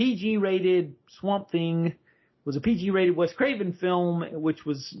was a PG-rated Swamp Thing, was a PG-rated Wes Craven film, which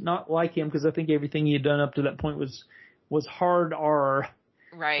was not like him, because I think everything he had done up to that point was hard R.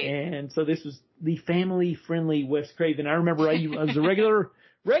 Right. And so this was the family-friendly Wes Craven. I remember I was a regular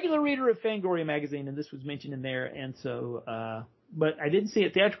reader of Fangoria magazine, and this was mentioned in there. And so, but I didn't see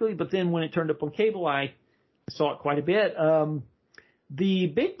it theatrically. But then when it turned up on cable, I saw it quite a bit. The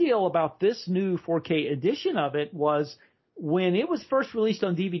big deal about this new 4K edition of it was when it was first released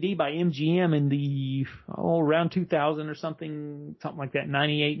on DVD by MGM in around 2000 or something like that,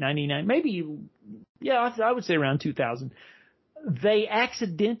 98, 99, maybe, yeah, I would say around 2000. They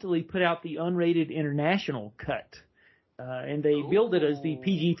accidentally put out the unrated international cut, and they billed it as the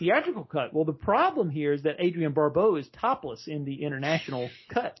PG theatrical cut. Well, the problem here is that Adrienne Barbeau is topless in the international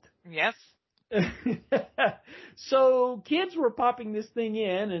cut. Yes. So kids were popping this thing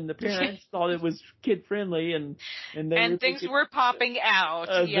in, and the parents thought it was kid friendly, and things were popping out.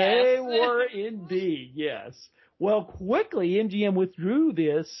 Yes. They were indeed, yes. Well, quickly MGM withdrew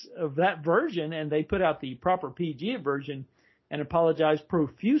that version, and they put out the proper PG version and apologized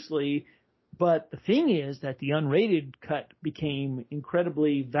profusely. But the thing is that the unrated cut became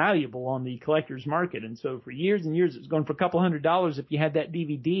incredibly valuable on the collector's market, and so for years and years it was going for a couple $100 if you had that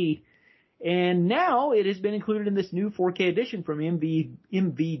DVD. And now it has been included in this new 4K edition from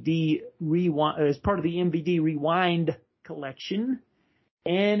MVD Rewind, as part of the MVD Rewind collection.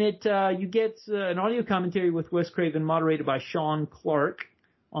 And you get an audio commentary with Wes Craven moderated by Sean Clark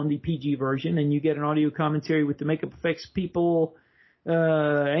on the PG version, and you get an audio commentary with the makeup effects people,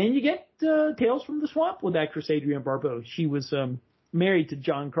 and you get Tales from the Swamp with actress Adrienne Barbeau. She was married to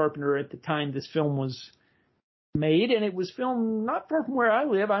John Carpenter at the time this film was made, and it was filmed not far from where I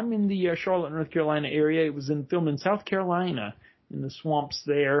live. I'm in the Charlotte, North Carolina area. It was filmed in South Carolina, in the swamps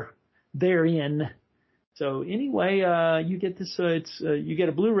therein. So anyway, you get this. You get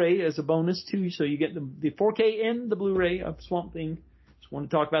a Blu-ray as a bonus too. So you get the 4K and the Blu-ray of Swamp Thing. Just want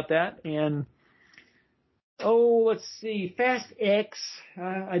to talk about that. And let's see, Fast X.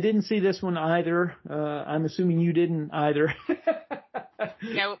 I didn't see this one either. I'm assuming you didn't either.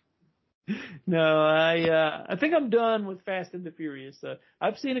 No. No, I think I'm done with Fast and the Furious.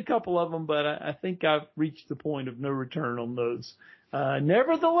 I've seen a couple of them, but I think I've reached the point of no return on those.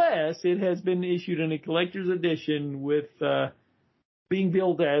 Nevertheless, it has been issued in a collector's edition with being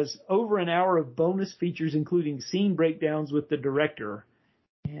billed as over an hour of bonus features, including scene breakdowns with the director.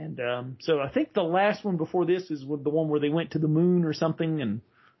 And so I think the last one before this is the one where they went to the moon or something, and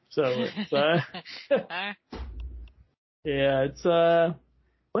so it's yeah, it's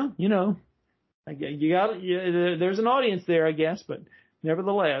well, you know, there's an audience there, I guess, but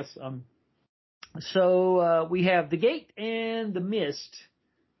nevertheless, so we have The Gate and The Mist.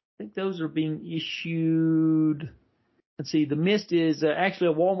 I think those are being issued. Let's see, The Mist is actually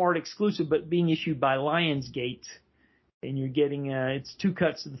a Walmart exclusive, but being issued by Lionsgate. And you're getting, it's two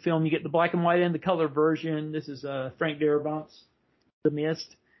cuts of the film. You get the black and white and the color version. This is Frank Darabont's The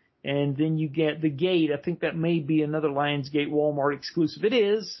Mist. And then you get The Gate. I think that may be another Lionsgate Walmart exclusive. It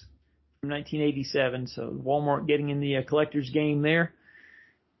is from 1987. So Walmart getting in the collector's game there.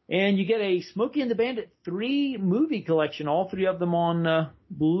 And you get a Smokey and the Bandit 3 movie collection, all three of them on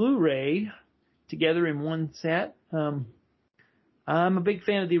Blu-ray together in one set. I'm a big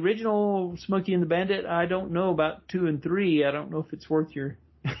fan of the original Smokey and the Bandit. I don't know about 2 and 3. I don't know if it's worth your...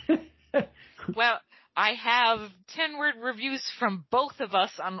 Well, I have 10-word reviews from both of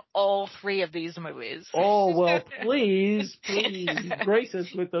us on all three of these movies. Oh, well, please grace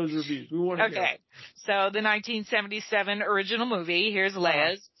us with those reviews. We want to hear. Okay, so the 1977 original movie, here's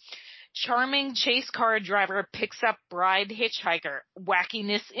Leia's. Charming chase car driver picks up bride hitchhiker.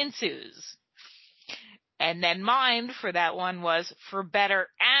 Wackiness ensues. And then mine for that one was, for better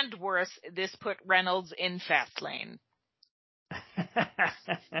and worse, this put Reynolds in fast lane.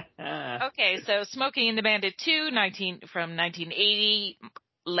 Okay, so Smokey and the Bandit 2, from 1980.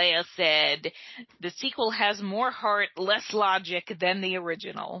 Leia said, the sequel has more heart, less logic than the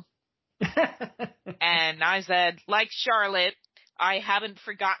original. And I said, like Charlotte, I haven't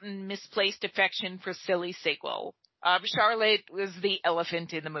forgotten misplaced affection for silly sequel. Charlotte was the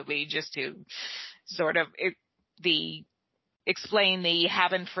elephant in the movie, just to sort of explain the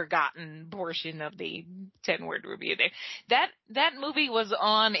haven't forgotten portion of the 10-word review there. That movie was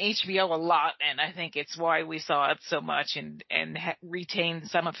on HBO a lot, and I think it's why we saw it so much and retained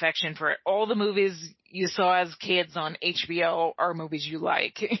some affection for it. All the movies you saw as kids on HBO are movies you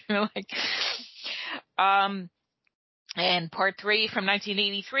like. And part 3 from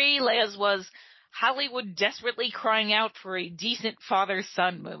 1983, Leia's was Hollywood desperately crying out for a decent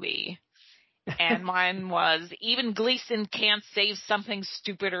father-son movie. And mine was, even Gleason can't save something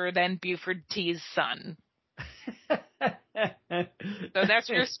stupider than Buford T's son. So that's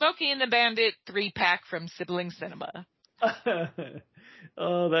your Smokey and the Bandit 3-pack from Sibling Cinema.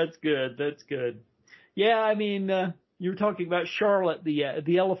 Oh, that's good. That's good. Yeah, I mean, you were talking about Charlotte,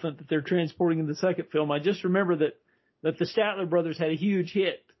 the elephant that they're transporting in the second film. I just remember that the Statler brothers had a huge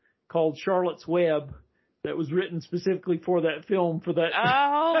hit called Charlotte's Web that was written specifically for that film, for that.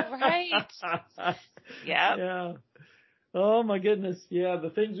 Oh, right. Yep. Yeah. Oh, my goodness. Yeah, the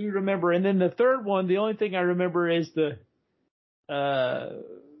things we remember. And then the third one, the only thing I remember is there's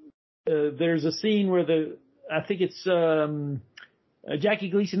a scene where I think it's Jackie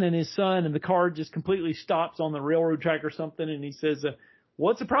Gleason and his son, and the car just completely stops on the railroad track or something, and he says,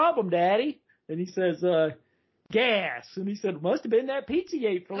 what's the problem, Daddy? And he says, gas. And he said, must have been that pizza you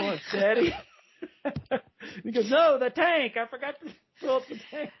ate for lunch, Daddy. He goes, no, the tank. I forgot to fill up the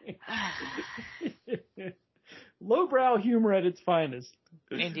tank. Lowbrow humor at its finest.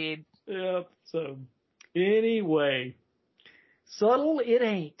 Indeed. Yep. So, anyway, subtle it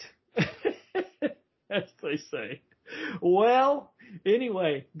ain't, as they say. Well,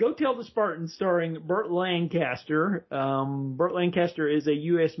 anyway, Go Tell the Spartans, starring Burt Lancaster. Burt Lancaster is a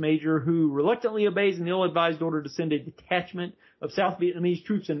U.S. major who reluctantly obeys an ill-advised order to send a detachment of South Vietnamese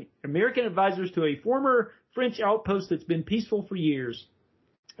troops and American advisors to a former French outpost that's been peaceful for years.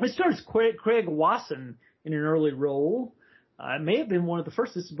 It stars Craig Wasson in an early role. It may have been one of the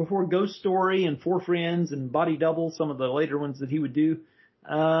first. This is before Ghost Story and Four Friends and Body Double, some of the later ones that he would do.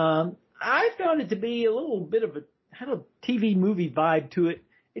 I found it to be a little bit of had a TV movie vibe to it.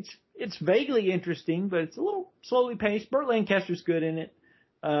 It's vaguely interesting, but it's a little slowly paced. Burt Lancaster's good in it.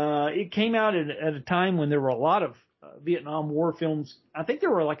 It came out at a time when there were a lot of Vietnam War films. I think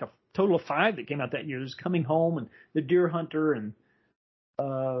there were like a total of 5 that came out that year. There's Coming Home and The Deer Hunter and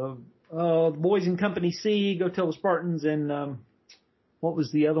The Boys in Company C, Go Tell the Spartans, and what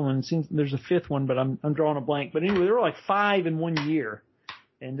was the other one? Seems there's a 5th one, but I'm drawing a blank. But anyway, there were like 5 in one year,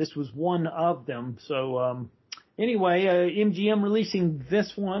 and this was one of them. So anyway, MGM releasing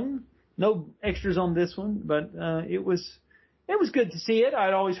this one. No extras on this one, but it was it was good to see it.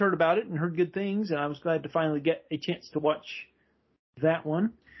 I'd always heard about it and heard good things, and I was glad to finally get a chance to watch that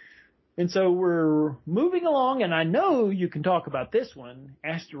one. And so we're moving along, and I know you can talk about this one,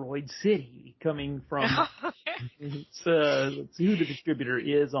 Asteroid City, coming from, let's see who the distributor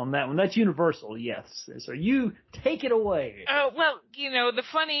is on that one. That's Universal, yes. So you take it away. Well, the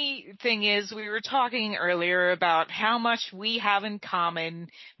funny thing is we were talking earlier about how much we have in common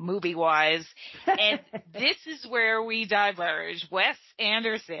movie-wise, and this is where we diverge. Wes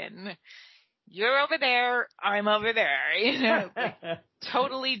Anderson, you're over there, I'm over there.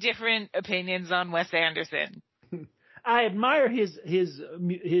 Totally different opinions on Wes Anderson. I admire his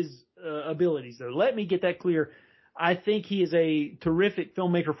abilities, though. Let me get that clear. I think he is a terrific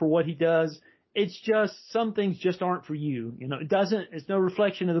filmmaker for what he does. It's just some things just aren't for you. It's no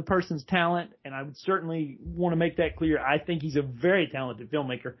reflection of the person's talent, and I would certainly want to make that clear. I think he's a very talented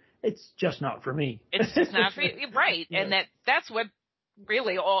filmmaker. It's just not for me. It's just not for you, right? Yeah. And that's what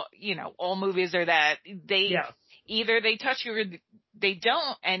really all movies are, that either they touch you or they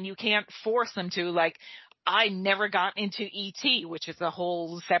don't, and you can't force them to. Like, I never got into E.T., which is a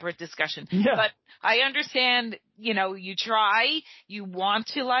whole separate discussion. Yeah. But I understand, you try, you want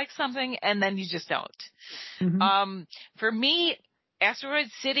to like something, and then you just don't. Mm-hmm. For me,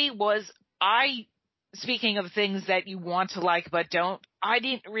 Asteroid City was, speaking of things that you want to like but don't, I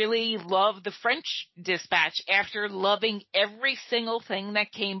didn't really love the French Dispatch after loving every single thing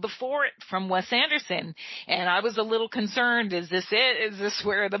that came before it from Wes Anderson. And I was a little concerned, is this it? Is this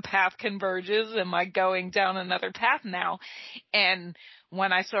where the path converges? Am I going down another path now? And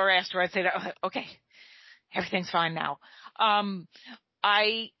when I saw Asteroid City, okay, everything's fine now.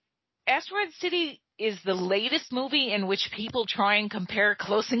 Asteroid City is the latest movie in which people try and compare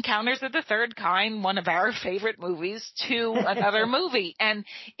Close Encounters of the Third Kind, one of our favorite movies, to another movie. And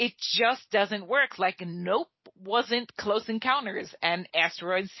it just doesn't work. Like, Nope wasn't Close Encounters, and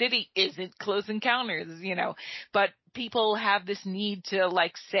Asteroid City isn't Close Encounters, But people have this need to,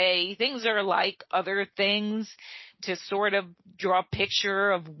 say things are like other things to sort of draw a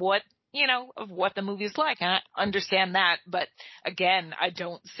picture of what the movie's like. And I understand that, but again, I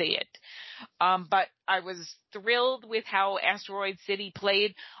don't see it. But I was thrilled with how Asteroid City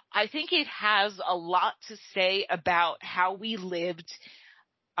played. I think it has a lot to say about how we lived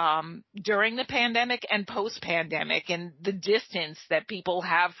during the pandemic and post-pandemic, and the distance that people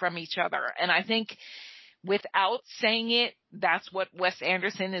have from each other. And I think without saying it, that's what Wes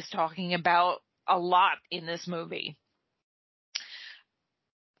Anderson is talking about a lot in this movie.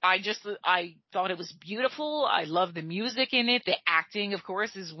 I thought it was beautiful. I love the music in it. The acting, of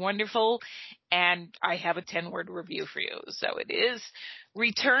course, is wonderful. And I have a 10-word review for you. So it is: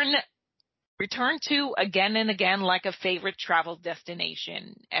 return to again and again like a favorite travel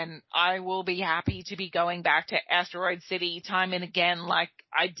destination. And I will be happy to be going back to Asteroid City time and again, like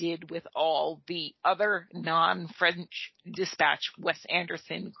I did with all the other non-French Dispatch Wes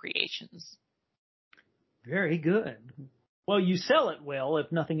Anderson creations. Very good. Well, you sell it well,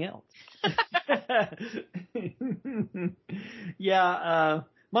 if nothing else. Yeah,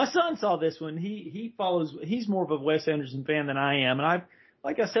 my son saw this one. He's more of a Wes Anderson fan than I am, and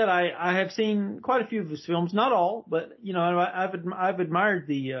like I said, I have seen quite a few of his films, not all, but I've admired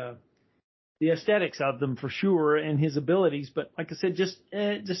the aesthetics of them for sure, and his abilities. But like I said, just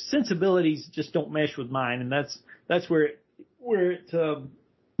sensibilities just don't mesh with mine, and that's where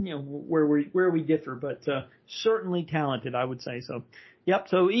we differ, but certainly talented, I would say. So, yep.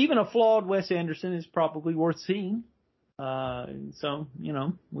 So even a flawed Wes Anderson is probably worth seeing. We and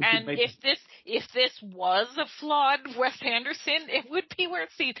if this was a flawed Wes Anderson, it would be worth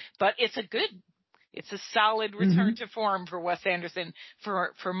seeing. But it's a solid return to form for Wes Anderson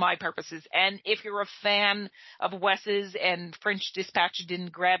for my purposes. And if you're a fan of Wes's and French Dispatch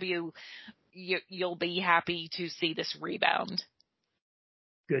didn't grab you, you'll be happy to see this rebound.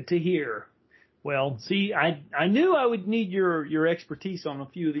 Good to hear. Well, see, I knew I would need your expertise on a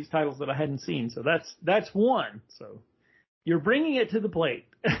few of these titles that I hadn't seen. So that's one. So you're bringing it to the plate.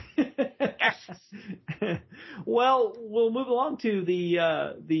 Well, we'll move along to the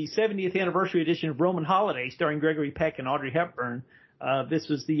 70th anniversary edition of Roman Holiday, starring Gregory Peck and Audrey Hepburn. This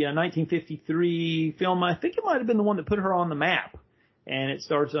was the 1953 film. I think it might have been the one that put her on the map. And it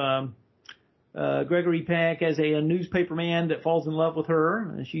stars Gregory Peck as a newspaperman that falls in love with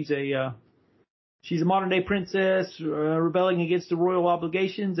her. She's a modern day princess rebelling against the royal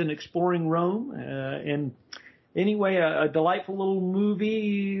obligations and exploring Rome. And anyway, a delightful little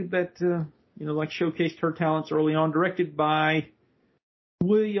movie that showcased her talents early on. Directed by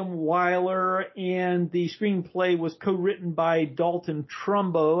William Wyler, and the screenplay was co-written by Dalton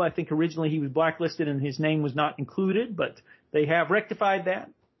Trumbo. I think originally he was blacklisted and his name was not included, but they have rectified that,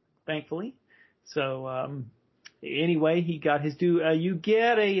 thankfully. So anyway, he got his due. You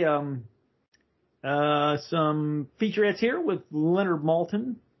get some featurettes here with Leonard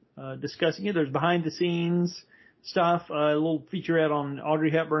Maltin discussing it. There's behind the scenes stuff, a little featurette on Audrey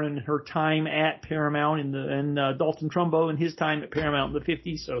Hepburn and her time at Paramount and Dalton Trumbo and his time at Paramount in the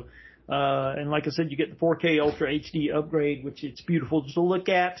 50s. So, and like I said, you get the 4K Ultra HD upgrade, which it's beautiful just to look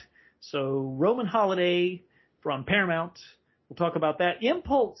at. So Roman Holiday from Paramount. We'll talk about that.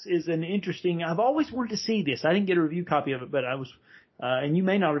 Impulse is an interesting, I've always wanted to see this. I didn't get a review copy of it, but I was, and you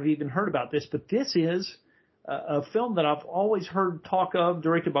may not have even heard about this, but this is a film that I've always heard talk of,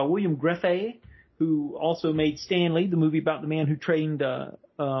 directed by William Grefé, who also made Stanley, the movie about the man who trained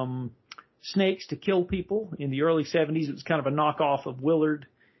snakes to kill people in the early 70s. It was kind of a knockoff of Willard,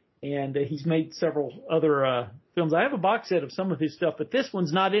 and he's made several other films. I have a box set of some of his stuff, but this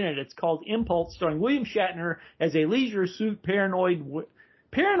one's not in it. It's called Impulse, starring William Shatner as a leisure suit paranoid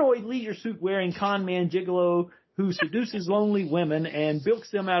leisure suit wearing con man gigolo who seduces lonely women and bilks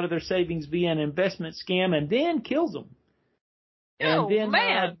them out of their savings via an investment scam and then kills them. And then,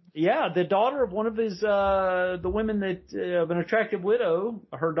 man. The daughter of one of his, the women of an attractive widow,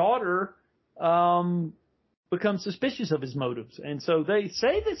 her daughter, becomes suspicious of his motives. And so they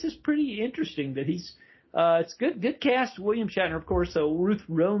say this is pretty interesting, that he's, it's good cast. William Shatner, of course, so Ruth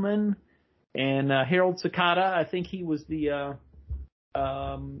Roman and, Harold Sakata. I think he was the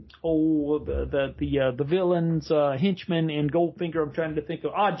villain's, henchman in Goldfinger. I'm trying to think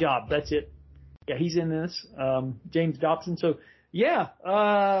of Odd Job. That's it. Yeah, he's in this, James Dobson. So, yeah,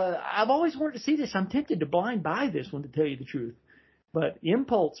 I've always wanted to see this. I'm tempted to blind buy this one, to tell you the truth. But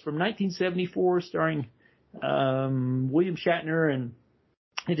Impulse from 1974, starring William Shatner, and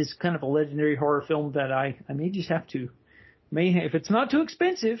it is kind of a legendary horror film that I may just have to, if it's not too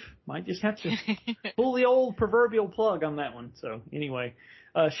expensive, might just have to pull the old proverbial plug on that one. So anyway,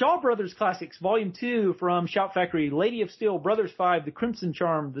 Shaw Brothers Classics, Volume 2 from Shout Factory, Lady of Steel, Brothers 5, The Crimson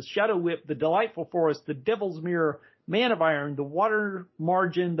Charm, The Shadow Whip, The Delightful Forest, The Devil's Mirror, Man of Iron, The Water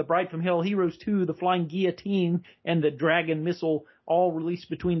Margin, The Bride from Hell, Heroes 2, The Flying Guillotine, and The Dragon Missile, all released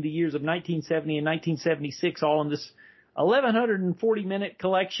between the years of 1970 and 1976, all in this 1,140-minute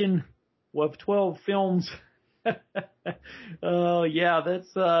collection of 12 films. Oh, yeah,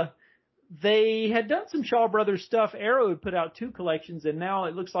 that's, they had done some Shaw Brothers stuff. Arrow had put out 2 collections, and now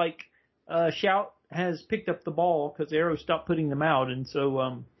it looks like, Shout has picked up the ball because Arrow stopped putting them out. And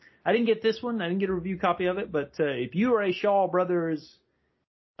so, I didn't get this one. I didn't get a review copy of it, but, if you are a Shaw Brothers,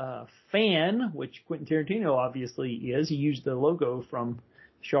 fan, which Quentin Tarantino obviously is, he used the logo from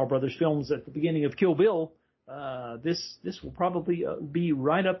Shaw Brothers films at the beginning of Kill Bill, this will probably be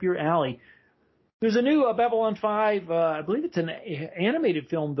right up your alley. There's a new Babylon 5, I believe it's an animated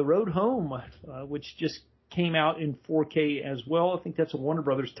film, The Road Home, which just came out in 4K as well. I think that's a Warner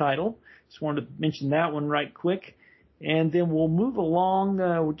Brothers title. Just wanted to mention that one right quick. And then we'll move along.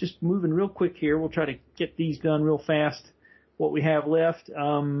 We're just moving real quick here. We'll try to get these done real fast, what we have left.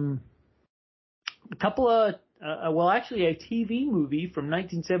 A couple of, actually a TV movie from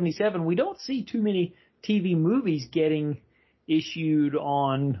 1977. We don't see too many TV movies getting issued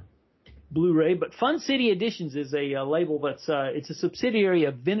on Blu-ray, but Fun City Editions is a label that's, it's a subsidiary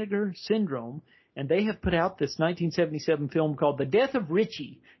of Vinegar Syndrome, and they have put out this 1977 film called The Death of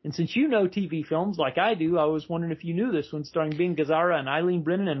Richie. And since you know TV films like I do, I was wondering if you knew this one, starring Ben Gazzara and Eileen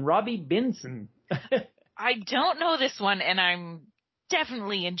Brennan and Robbie Benson. I don't know this one, and I'm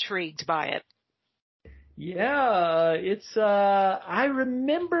definitely intrigued by it. Yeah, it's, I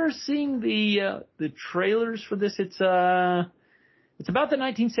remember seeing the trailers for this. It's about the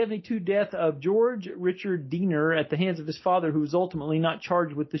 1972 death of George Richard Diener at the hands of his father, who was ultimately not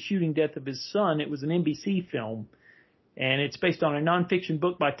charged with the shooting death of his son. It was an NBC film, and it's based on a nonfiction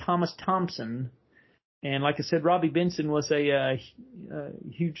book by Thomas Thompson. And like I said, Robbie Benson was a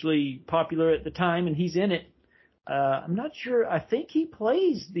hugely popular at the time, and he's in it. I'm not sure. I think he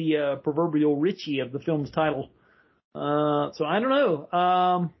plays the proverbial Richie of the film's title. So I don't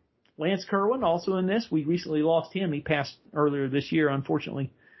know. Lance Kerwin also in this. We recently lost him. He passed earlier this year,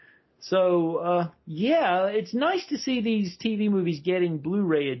 unfortunately. So, yeah, it's nice to see these TV movies getting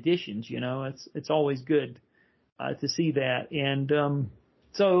Blu-ray editions, you know. It's always good to see that. And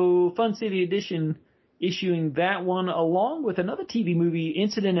so Fun City Edition issuing that one along with another TV movie,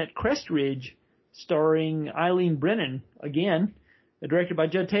 Incident at Crest Ridge, starring Eileen Brennan again. Directed by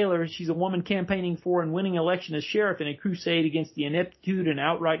Judd Taylor, she's a woman campaigning for and winning election as sheriff in a crusade against the ineptitude and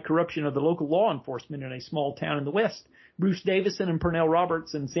outright corruption of the local law enforcement in a small town in the West. Bruce Davison and Pernell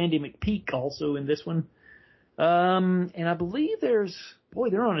Roberts and Sandy McPeak also in this one. And I believe there's boy,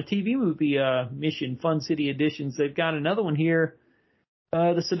 they're on a TV movie mission, Fun City Editions. They've got another one here.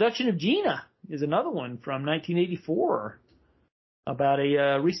 The Seduction of Gina is another one from 1984 about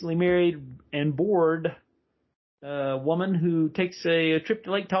a recently married and bored woman who takes a trip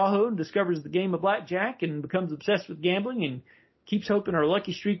to Lake Tahoe and discovers the game of blackjack and becomes obsessed with gambling and keeps hoping her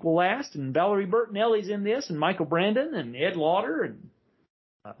lucky streak will last. And Valerie Bertinelli's in this, and Michael Brandon and Ed Lauder, and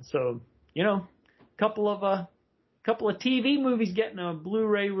so couple of TV movies getting a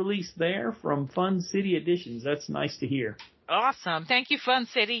Blu-ray release there from Fun City Editions. That's nice to hear. Awesome. Thank you, Fun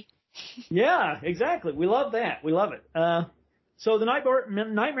City. Yeah, exactly. We love that. We love it. So the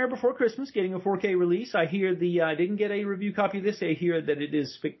Nightmare Before Christmas getting a 4K release. I hear I didn't get a review copy of this. I hear that it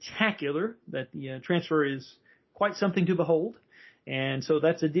is spectacular, that the transfer is quite something to behold. And so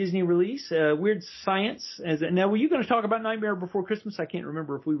that's a Disney release. Weird Science. Now, were you going to talk about Nightmare Before Christmas? I can't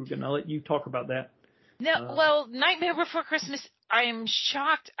remember if we were going to let you talk about that. No, well, Nightmare Before Christmas, I am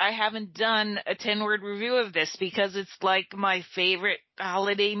shocked I haven't done a 10-word review of this because it's like my favorite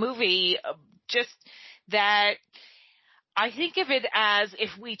holiday movie. Just that I think of it as if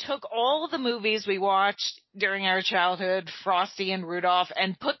we took all of the movies we watched during our childhood, Frosty and Rudolph,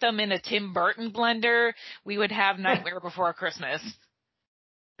 and put them in a Tim Burton blender, we would have Nightmare Before Christmas.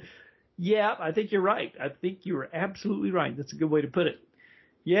 Yeah, I think you're right. I think you're absolutely right. That's a good way to put it.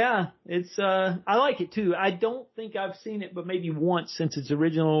 Yeah, it's I like it too. I don't think I've seen it but maybe once since its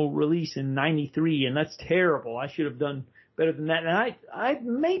original release in 93, and that's terrible. I should have done better than that. And I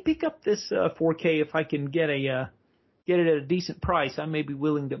may pick up this 4K if I can get it at a decent price. I may be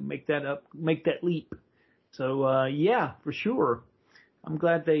willing to make that leap. So yeah, for sure. I'm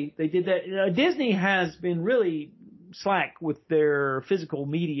glad they did that. Disney has been really slack with their physical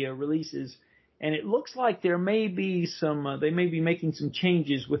media releases. And it looks like there may be they may be making some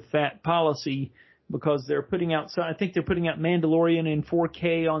changes with that policy because they're putting out, I think they're putting out Mandalorian in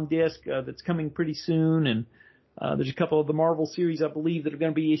 4K on disc that's coming pretty soon. And there's a couple of the Marvel series, I believe, that are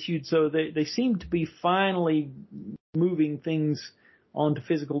going to be issued. So they seem to be finally moving things onto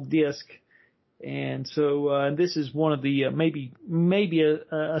physical disc. And so this is one of the maybe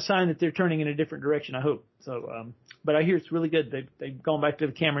a sign that they're turning in a different direction, I hope. So, but I hear it's really good. They've gone back to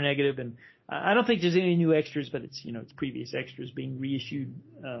the camera negative, and I don't think there's any new extras, but it's it's previous extras being reissued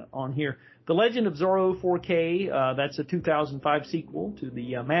on here. The Legend of Zorro 4K, that's a 2005 sequel to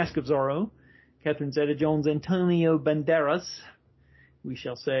the Mask of Zorro. Catherine Zeta-Jones, Antonio Banderas, we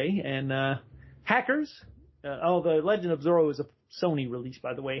shall say, and Hackers. The Legend of Zorro is a Sony release,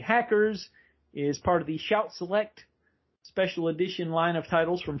 by the way. Hackers is part of the Shout Select special edition line of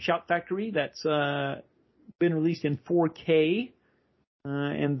titles from Shout Factory. That's been released in 4K.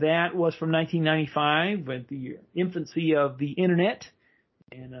 And that was from 1995 at the infancy of the internet.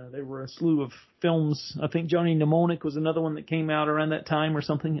 And there were a slew of films. I think Johnny Mnemonic was another one that came out around that time or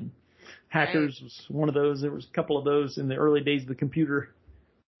something. And Hackers was one of those. There was a couple of those in the early days of the computer.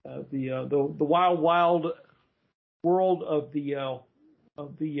 The wild, wild world of the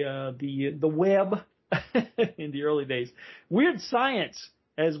web in the early days. Weird Science,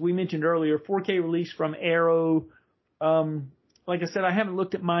 as we mentioned earlier, 4K release from Arrow. Like I said, I haven't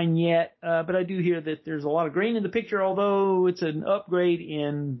looked at mine yet, but I do hear that there's a lot of grain in the picture, although it's an upgrade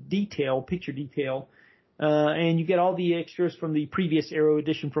in picture detail. And you get all the extras from the previous Arrow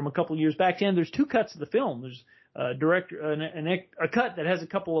edition from a couple years back. And there's two cuts of the film. There's a cut that has a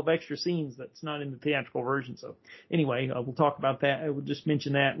couple of extra scenes that's not in the theatrical version. So anyway, we'll talk about that. I will just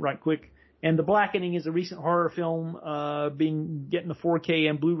mention that right quick. And The Blackening is a recent horror film, getting the 4K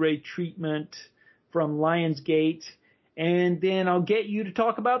and Blu-ray treatment from Lionsgate. And then I'll get you to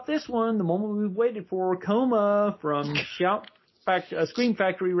talk about this one, the moment we've waited for, Coma from Scream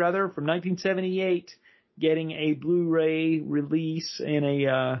Factory, from 1978, getting a Blu-ray release in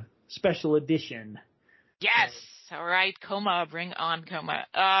a special edition. Yes. All right. Coma. Bring on Coma.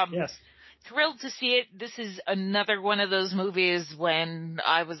 Yes. Thrilled to see it. This is another one of those movies when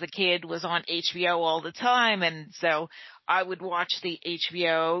I was a kid was on HBO all the time. And so I would watch the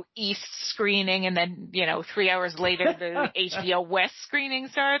HBO East screening and then, 3 hours later the HBO West screening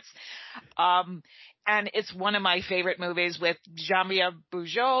starts. And it's one of my favorite movies with Jamia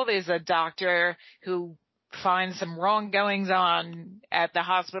Bougeot. There's a doctor who finds some wronggoings on at the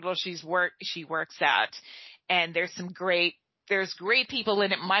hospital she works at. And there's great people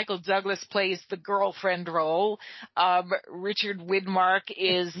in it. Michael Douglas plays the girlfriend role. Richard Widmark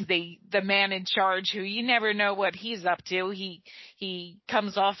is the man in charge who you never know what he's up to. He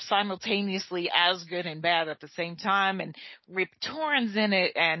comes off simultaneously as good and bad at the same time. And Rip Torn's in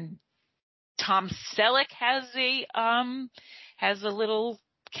it, and Tom Selleck has a little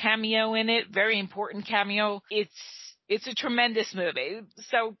cameo in it, very important cameo. It's a tremendous movie.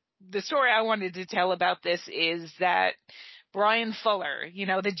 So the story I wanted to tell about this is that Brian Fuller,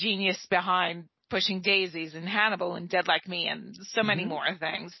 the genius behind Pushing Daisies and Hannibal and Dead Like Me and so many more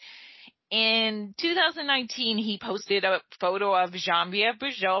things. In 2019, he posted a photo of Geneviève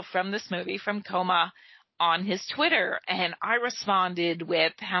Bujold from this movie, from Coma, on his Twitter, and I responded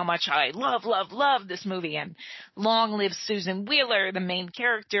with how much I love this movie, and long live Susan Wheeler, the main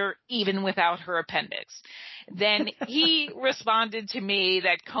character, even without her appendix. Then he responded to me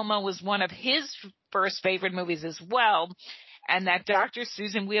that Coma was one of his first favorite movies as well, and that Dr.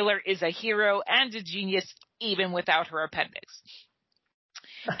 Susan Wheeler is a hero and a genius, even without her appendix.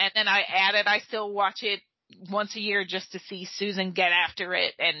 And then I added, I still watch it once a year just to see Susan get after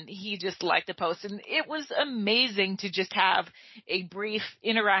it, and he just liked the post. And it was amazing to just have a brief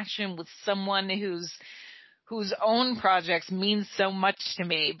interaction with someone whose own projects mean so much to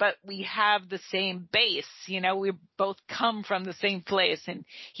me, but we have the same base. We both come from the same place, and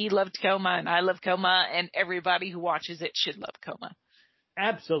he loved Coma and I love Coma, and everybody who watches it should love Coma.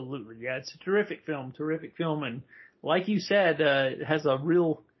 Absolutely. Yeah, it's a terrific film. And like you said, it has a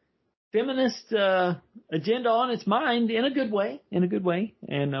real feminist agenda on its mind in a good way.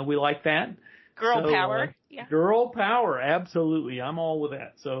 And we like that. Girl power. Yeah. Girl power. Absolutely. I'm all with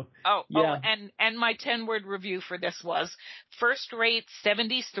that. So, yeah. And my 10-word review for this was: first-rate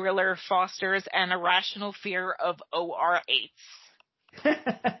 70s thriller fosters an irrational fear of OR8s.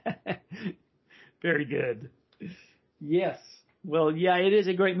 Very good. Yes. Well, yeah, it is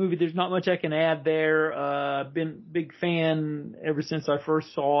a great movie. There's not much I can add there. Been a big fan ever since I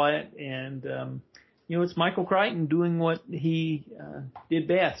first saw it. And, it's Michael Crichton doing what he did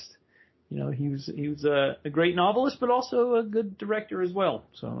best. He was a great novelist, but also a good director as well.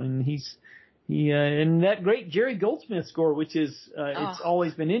 So, and and that great Jerry Goldsmith score, which is, it's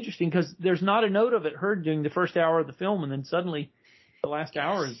always been interesting because there's not a note of it heard during the first hour of the film. And then suddenly the last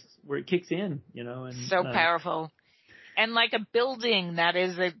hour is where it kicks in, and so powerful. And like a building that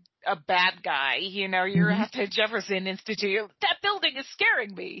is a bad guy, you're at the Jefferson Institute. That building is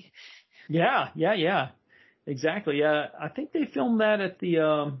scaring me. Yeah. Exactly. I think they filmed that at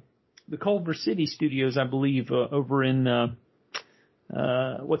the Culver City Studios, I believe, over in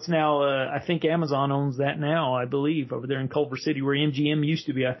what's now, I think Amazon owns that now, I believe, over there in Culver City where MGM used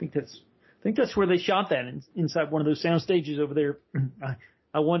to be. I think that's where they shot that, inside one of those sound stages over there.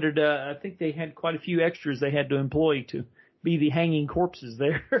 I wondered, I think they had quite a few extras they had to employ to be the hanging corpses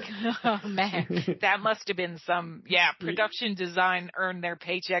there. Oh, man. That must have been production design earned their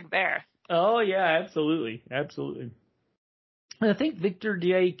paycheck there. Oh, yeah, absolutely. And I think Victor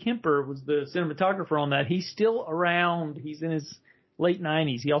J. Kemper was the cinematographer on that. He's still around. He's in his late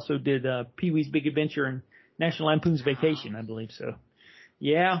 90s. He also did Pee-wee's Big Adventure and National Lampoon's Vacation, I believe so.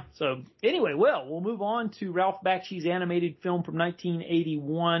 Yeah. So anyway, we'll move on to Ralph Bakshi's animated film from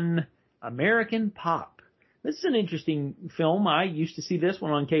 1981, American Pop. This is an interesting film. I used to see this one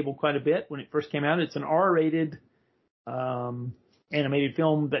on cable quite a bit when it first came out. It's an R-rated animated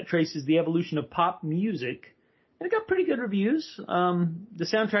film that traces the evolution of pop music. And it got pretty good reviews. The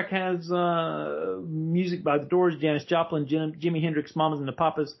soundtrack has music by The Doors, Janis Joplin, Jimi Hendrix, Mamas and the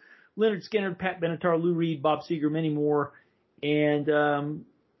Papas, Leonard Skinner, Pat Benatar, Lou Reed, Bob Seger, many more. And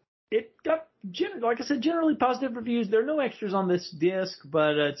it got, like I said, generally positive reviews. There are no extras on this disc,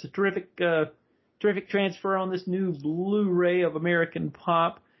 but it's a terrific transfer on this new Blu-ray of American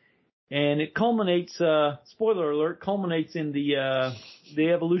Pop. And it culminates, spoiler alert, in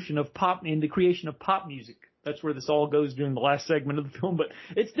the evolution of pop, in the creation of pop music. That's where this all goes during the last segment of the film. But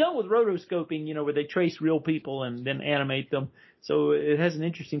it's done with rotoscoping, where they trace real people and then animate them. So it has an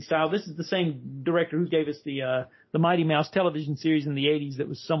interesting style. This is the same director who gave us the Mighty Mouse television series in the 80s that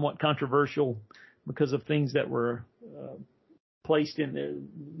was somewhat controversial because of things that were placed in there,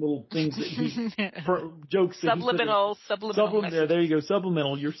 little things that he jokes. Subliminal. There you go.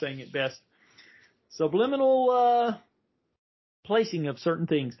 Subliminal. You're saying it best. Subliminal placing of certain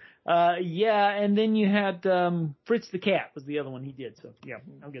things. And then you had Fritz the Cat was the other one he did. So yeah,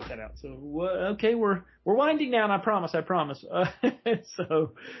 I'll get that out. So okay, we're winding down. I promise.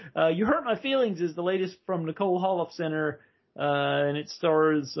 So You Hurt My Feelings is the latest from Nicole Holofcener, and it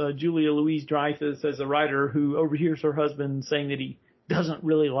stars Julia Louis-Dreyfus as a writer who overhears her husband saying that he doesn't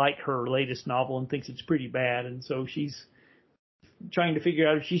really like her latest novel and thinks it's pretty bad, and so she's trying to figure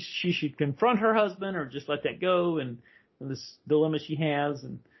out if she should confront her husband or just let that go, and this dilemma she has.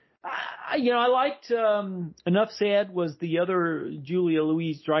 And I liked Enough Said was the other Julia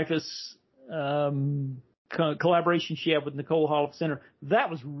Louis-Dreyfus collaboration she had with Nicole Holofcener.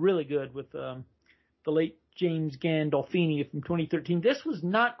 That was really good with the late James Gandolfini from 2013. This was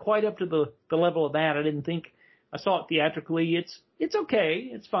not quite up to the level of that, I didn't think. I saw it theatrically. It's okay.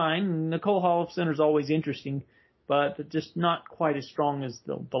 It's fine. Nicole Holofcener is always interesting, but just not quite as strong as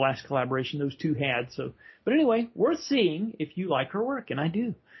the last collaboration those two had. So, but anyway, worth seeing if you like her work, and I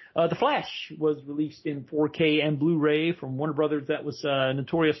do. The Flash was released in 4K and Blu-ray from Warner Brothers. That was a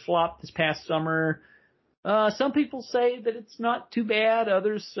notorious flop this past summer. Some people say that it's not too bad.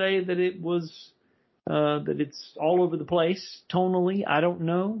 Others say that it was, that it's all over the place tonally. I don't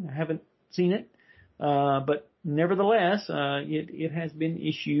know. I haven't seen it. But nevertheless, it has been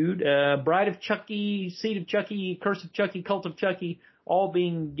issued. Bride of Chucky, Seed of Chucky, Curse of Chucky, Cult of Chucky, all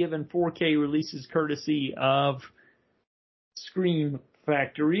being given 4K releases courtesy of Scream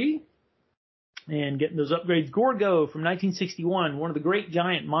Factory. And getting those upgrades. Gorgo from 1961, one of the great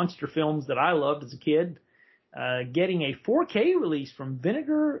giant monster films that I loved as a kid. Getting a 4K release from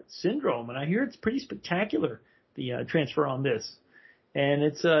Vinegar Syndrome, and I hear it's pretty spectacular, the transfer on this. And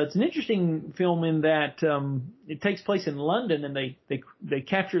it's an interesting film in that it takes place in London, and they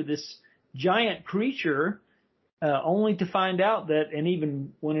capture this giant creature, only to find out that, and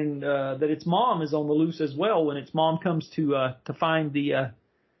even when that its mom is on the loose as well, when its mom comes to find the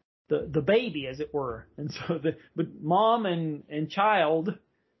baby, as it were. And so but mom and child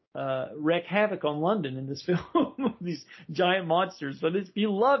wreak havoc on London in this film. These giant monsters. But if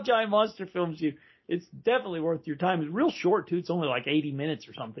you love giant monster films, it's definitely worth your time. It's real short too. It's only like 80 minutes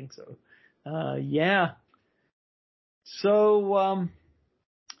or something. So, yeah. So,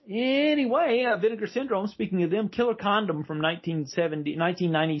 anyway, Vinegar Syndrome, speaking of them, Killer Condom from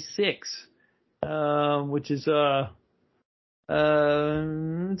 1996, which is,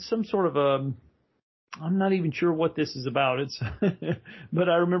 some sort of I'm not even sure what this is about. It's, but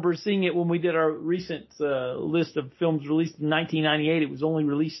I remember seeing it when we did our recent list of films released in 1998. It was only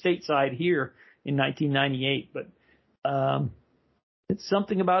released stateside here in 1998. But it's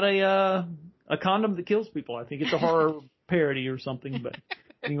something about a condom that kills people. I think it's a horror parody or something. But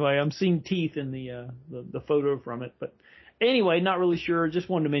anyway, I'm seeing teeth in the photo from it. But anyway, not really sure. Just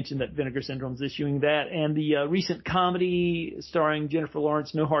wanted to mention that Vinegar Syndrome's issuing that, and the recent comedy starring Jennifer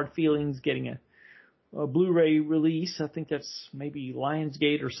Lawrence, No Hard Feelings, getting a Blu-ray release. I think that's maybe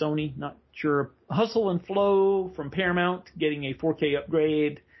Lionsgate or Sony, not sure. Hustle and Flow from Paramount, getting a 4K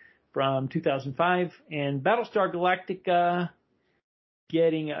upgrade from 2005. And Battlestar Galactica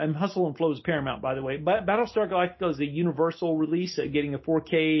getting, Hustle and Flow is Paramount, by the way. But Battlestar Galactica is a Universal release, getting a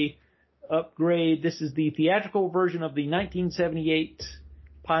 4K upgrade. This is the theatrical version of the 1978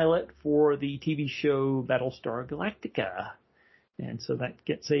 pilot for the TV show Battlestar Galactica. And so that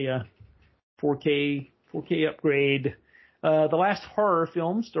gets a 4K upgrade. The last horror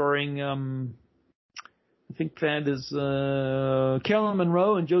film starring, I think that is Carolyn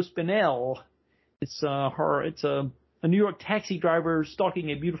Monroe and Joe Spinell. It's horror. It's a New York taxi driver stalking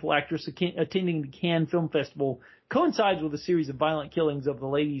a beautiful actress attending the Cannes Film Festival coincides with a series of violent killings of the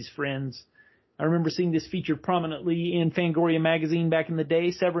lady's friends. I remember seeing this featured prominently in Fangoria magazine back in the day.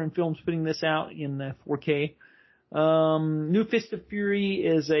 Severin Films putting this out in 4K. New Fist of Fury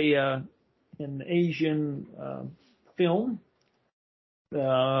is an Asian film.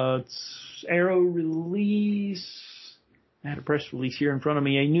 It's Arrow release. I had a press release here in front of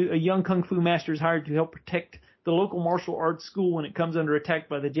me. A young kung fu master is hired to help protect the local martial arts school when it comes under attack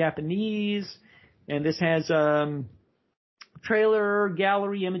by the Japanese. And this has trailer,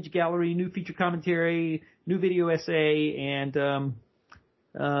 gallery, image gallery, new feature commentary, new video essay, and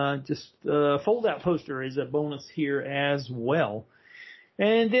just fold-out poster is a bonus here as well.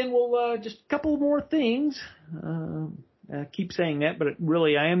 And then we'll just a couple more things. I keep saying that, but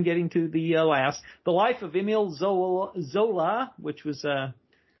really I am getting to the last. The Life of Emile Zola, which was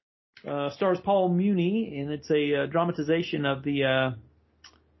stars Paul Muni, and it's a dramatization of the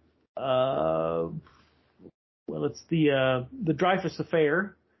it's the Dreyfus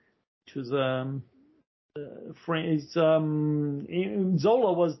Affair, which was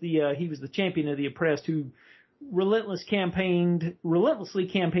Zola was he was the champion of the oppressed who relentlessly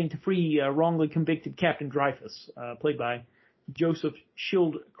campaigned to free wrongly convicted Captain Dreyfus, played by Joseph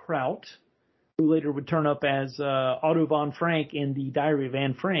Schildkraut, who later would turn up as Otto von Frank in The Diary of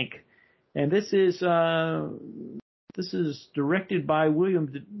Anne Frank. And this is directed by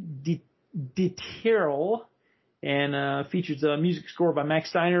William de Terrell and features a music score by Max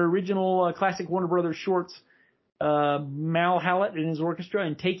Steiner, original classic Warner Brothers shorts, Mal Hallett and his orchestra,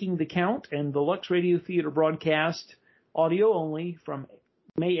 and Taking the Count, and the Lux Radio Theater broadcast, audio only, from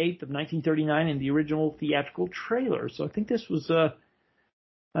May 8th of 1939, and the original theatrical trailer. So I think this was won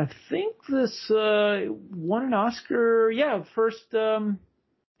an Oscar. Yeah, first.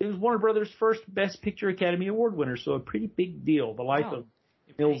 It was Warner Brothers' first Best Picture Academy Award winner, so a pretty big deal. The Life of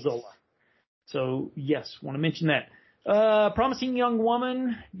Emile Zola. So, yes, want to mention that. Promising Young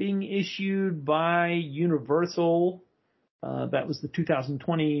Woman being issued by Universal. That was the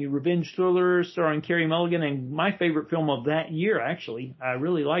 2020 revenge thriller starring Carey Mulligan, and my favorite film of that year, actually. I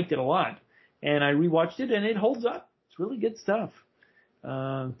really liked it a lot. And I rewatched it, and it holds up. It's really good stuff.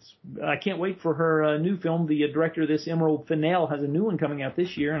 I can't wait for her new film. The director of this, Emerald Fennell, has a new one coming out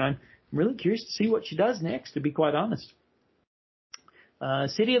this year, and I'm really curious to see what she does next, to be quite honest.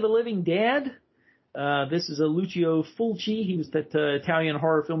 City of the Living Dead. This is a Lucio Fulci. He was that Italian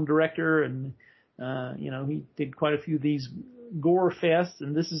horror film director, and he did quite a few of these gore fests,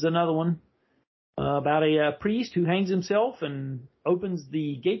 and this is another one about a priest who hangs himself and opens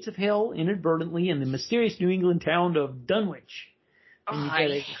the gates of hell inadvertently in the mysterious New England town of Dunwich. Oh,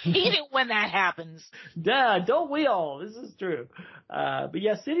 I hate it when that happens. Duh, don't we all? This is true. But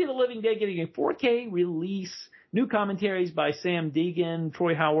yeah, City of the Living Dead getting a 4K release. New commentaries by Sam Deegan,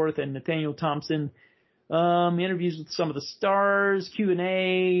 Troy Howarth, and Nathaniel Thompson. Interviews with some of the stars,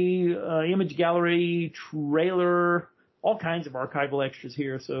 Q&A, image gallery, trailer, all kinds of archival extras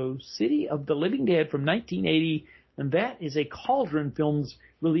here. So City of the Living Dead from 1980, and that is a Cauldron Films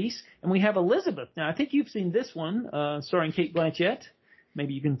release. And we have Elizabeth. Now, I think you've seen this one, starring Cate Blanchett.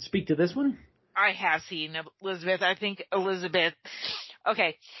 Maybe you can speak to this one. I have seen Elizabeth. I think Elizabeth...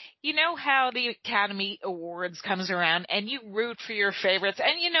 Okay, you know how the Academy Awards comes around and you root for your favorites,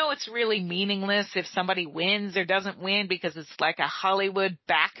 and you know it's really meaningless if somebody wins or doesn't win because it's like a Hollywood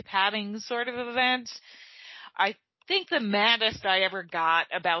back-patting sort of event. I think the maddest I ever got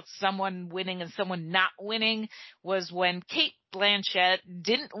about someone winning and someone not winning was when Cate Blanchett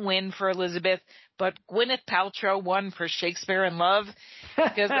didn't win for Elizabeth, but Gwyneth Paltrow won for Shakespeare in Love,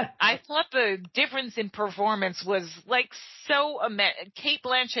 because I thought the difference in performance was like so amazing. Cate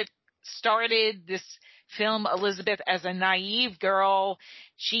Blanchett started this film, Elizabeth, as a naive girl.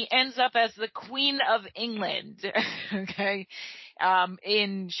 She ends up as the Queen of England. Okay.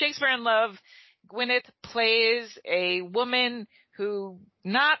 In Shakespeare in Love, Gwyneth plays a woman who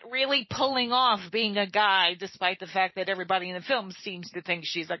not really pulling off being a guy, despite the fact that everybody in the film seems to think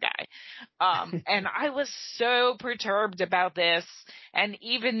she's a guy. And I was so perturbed about this. And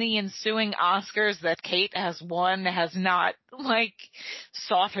even the ensuing Oscars that Cate has won has not,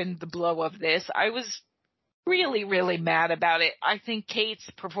 softened the blow of this. I was really, really mad about it. I think Cate's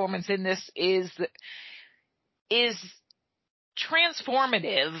performance in this is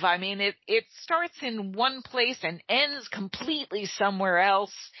transformative. I mean, it starts in one place and ends completely somewhere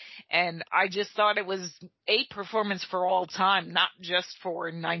else. And I just thought it was a performance for all time, not just for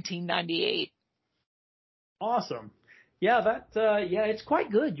 1998. Awesome. Yeah, it's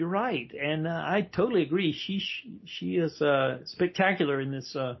quite good. You're right. And I totally agree. She is spectacular in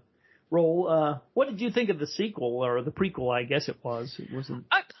this role. What did you think of the sequel, or the prequel, I guess it was? It wasn't.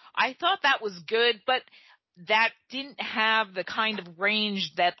 I thought that was good, but that didn't have the kind of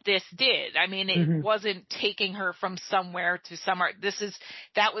range that this did. I mean, it wasn't taking her from somewhere to somewhere.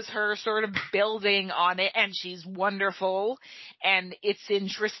 That was her sort of building on it, and she's wonderful, and it's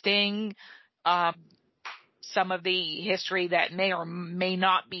interesting. Some of the history that may or may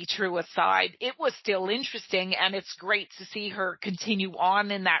not be true aside, it was still interesting, and it's great to see her continue on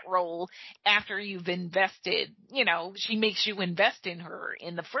in that role after you've invested. She makes you invest in her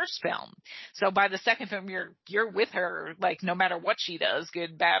in the first film. So by the second film, you're with her, no matter what she does,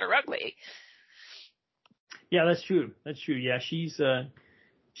 good, bad, or ugly. Yeah, that's true. Yeah, she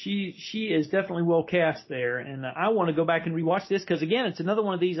is definitely well cast there, and I want to go back and rewatch this because, again, it's another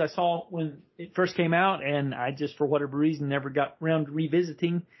one of these I saw when it first came out, and I just, for whatever reason, never got around to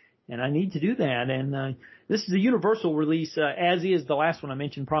revisiting, and I need to do that. And this is a Universal release, as is the last one I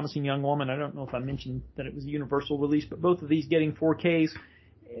mentioned, Promising Young Woman. I don't know if I mentioned that it was a Universal release, but both of these getting 4Ks,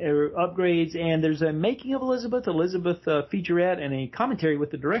 upgrades, and there's a Making of Elizabeth featurette, and a commentary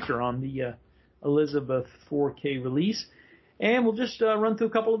with the director on the Elizabeth 4K release. And we'll just run through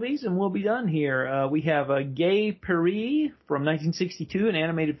a couple of these, and we'll be done here. We have Gay Paris from 1962, an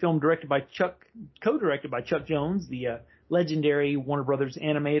animated film co-directed by Chuck Jones, the legendary Warner Brothers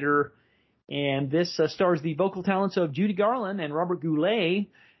animator. And this stars the vocal talents of Judy Garland and Robert Goulet.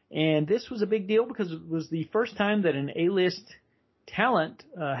 And this was a big deal because it was the first time that an A-list talent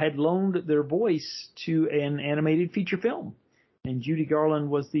had loaned their voice to an animated feature film. And Judy Garland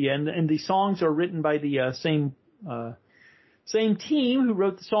was and the songs are written by the same team who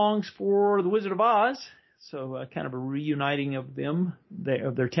wrote the songs for The Wizard of Oz, so kind of a reuniting of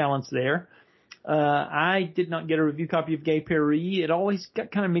their talents there. I did not get a review copy of Gay Paris. It always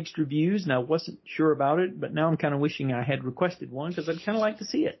got kind of mixed reviews, and I wasn't sure about it, but now I'm kind of wishing I had requested one because I'd kind of like to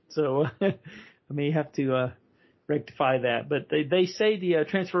see it. So I may have to rectify that. But they say the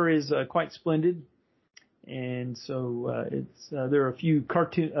transfer is quite splendid. And so there are a few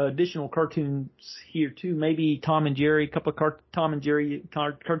additional cartoons here too. Maybe Tom and Jerry, a couple of Tom and Jerry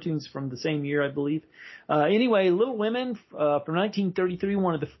cartoons from the same year, I believe. Anyway, Little Women from 1933,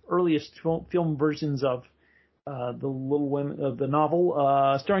 one of the earliest film versions of the Little Women of the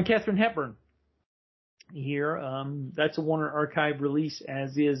novel, starring Katharine Hepburn. Here, that's a Warner Archive release,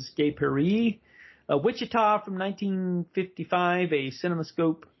 as is Gay Paris. Wichita from 1955, a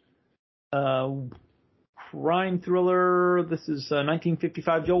CinemaScope crime thriller. This is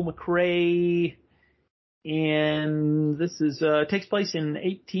 1955. Joel McCrea, and this is takes place in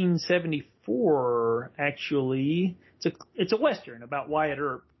 1874. Actually, it's a western about Wyatt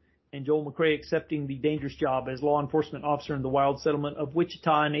Earp and Joel McCrea accepting the dangerous job as law enforcement officer in the wild settlement of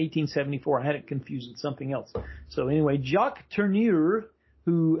Wichita in 1874. I had it confused with something else. So anyway, Jacques Tourneur,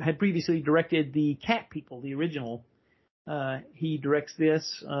 who had previously directed the Cat People, the original, he directs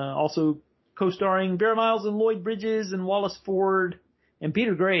this. Also co-starring Vera Miles and Lloyd Bridges and Wallace Ford and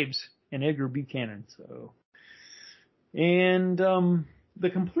Peter Graves and Edgar Buchanan. So, and the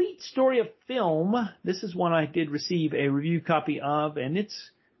complete story of film. This is one I did receive a review copy of, and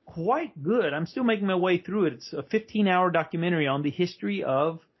it's quite good. I'm still making my way through it. It's a 15-hour documentary on the history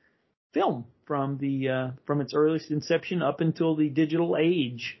of film from its earliest inception up until the digital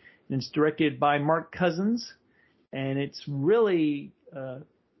age. And it's directed by Mark Cousins, and it's really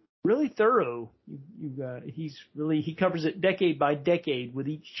thorough. He covers it decade by decade with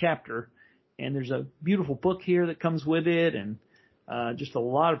each chapter, and there's a beautiful book here that comes with it, and just a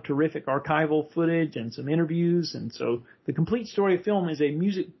lot of terrific archival footage and some interviews. And so the complete story of film is a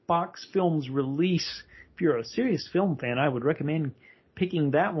Music Box Films release. If you're a serious film fan, I would recommend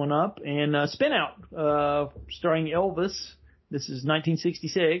picking that one up. And Spin Out, starring Elvis. This is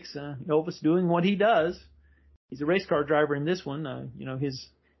 1966. Elvis doing what he does. He's a race car driver in this one.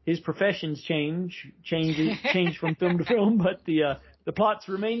 His professions change from film to film, but the plots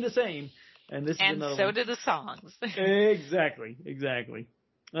remain the same. And this is another so one. do the songs. Exactly.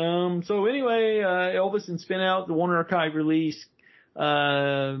 So anyway, Elvis and Spin Out, the Warner Archive release,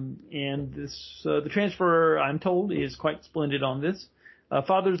 and this the transfer, I'm told, is quite splendid on this.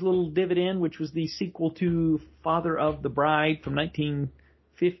 Father's Little Dividend, which was the sequel to Father of the Bride from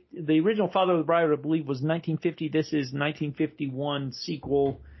 1950. The original Father of the Bride, I believe, was 1950. This is 1951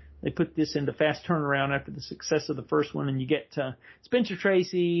 sequel. They put this into fast turnaround after the success of the first one, and you get Spencer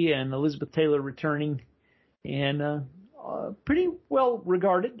Tracy and Elizabeth Taylor returning, and pretty well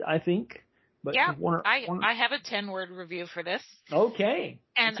regarded, I think. But yeah, I have a 10-word review for this. Okay.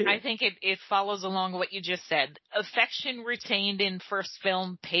 And I think it follows along what you just said. Affection retained in first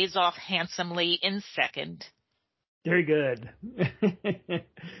film pays off handsomely in second. Very good.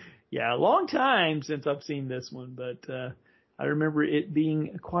 Yeah, a long time since I've seen this one, but I remember it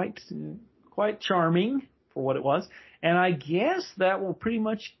being quite charming for what it was. And I guess that will pretty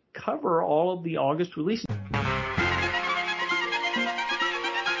much cover all of the August releases.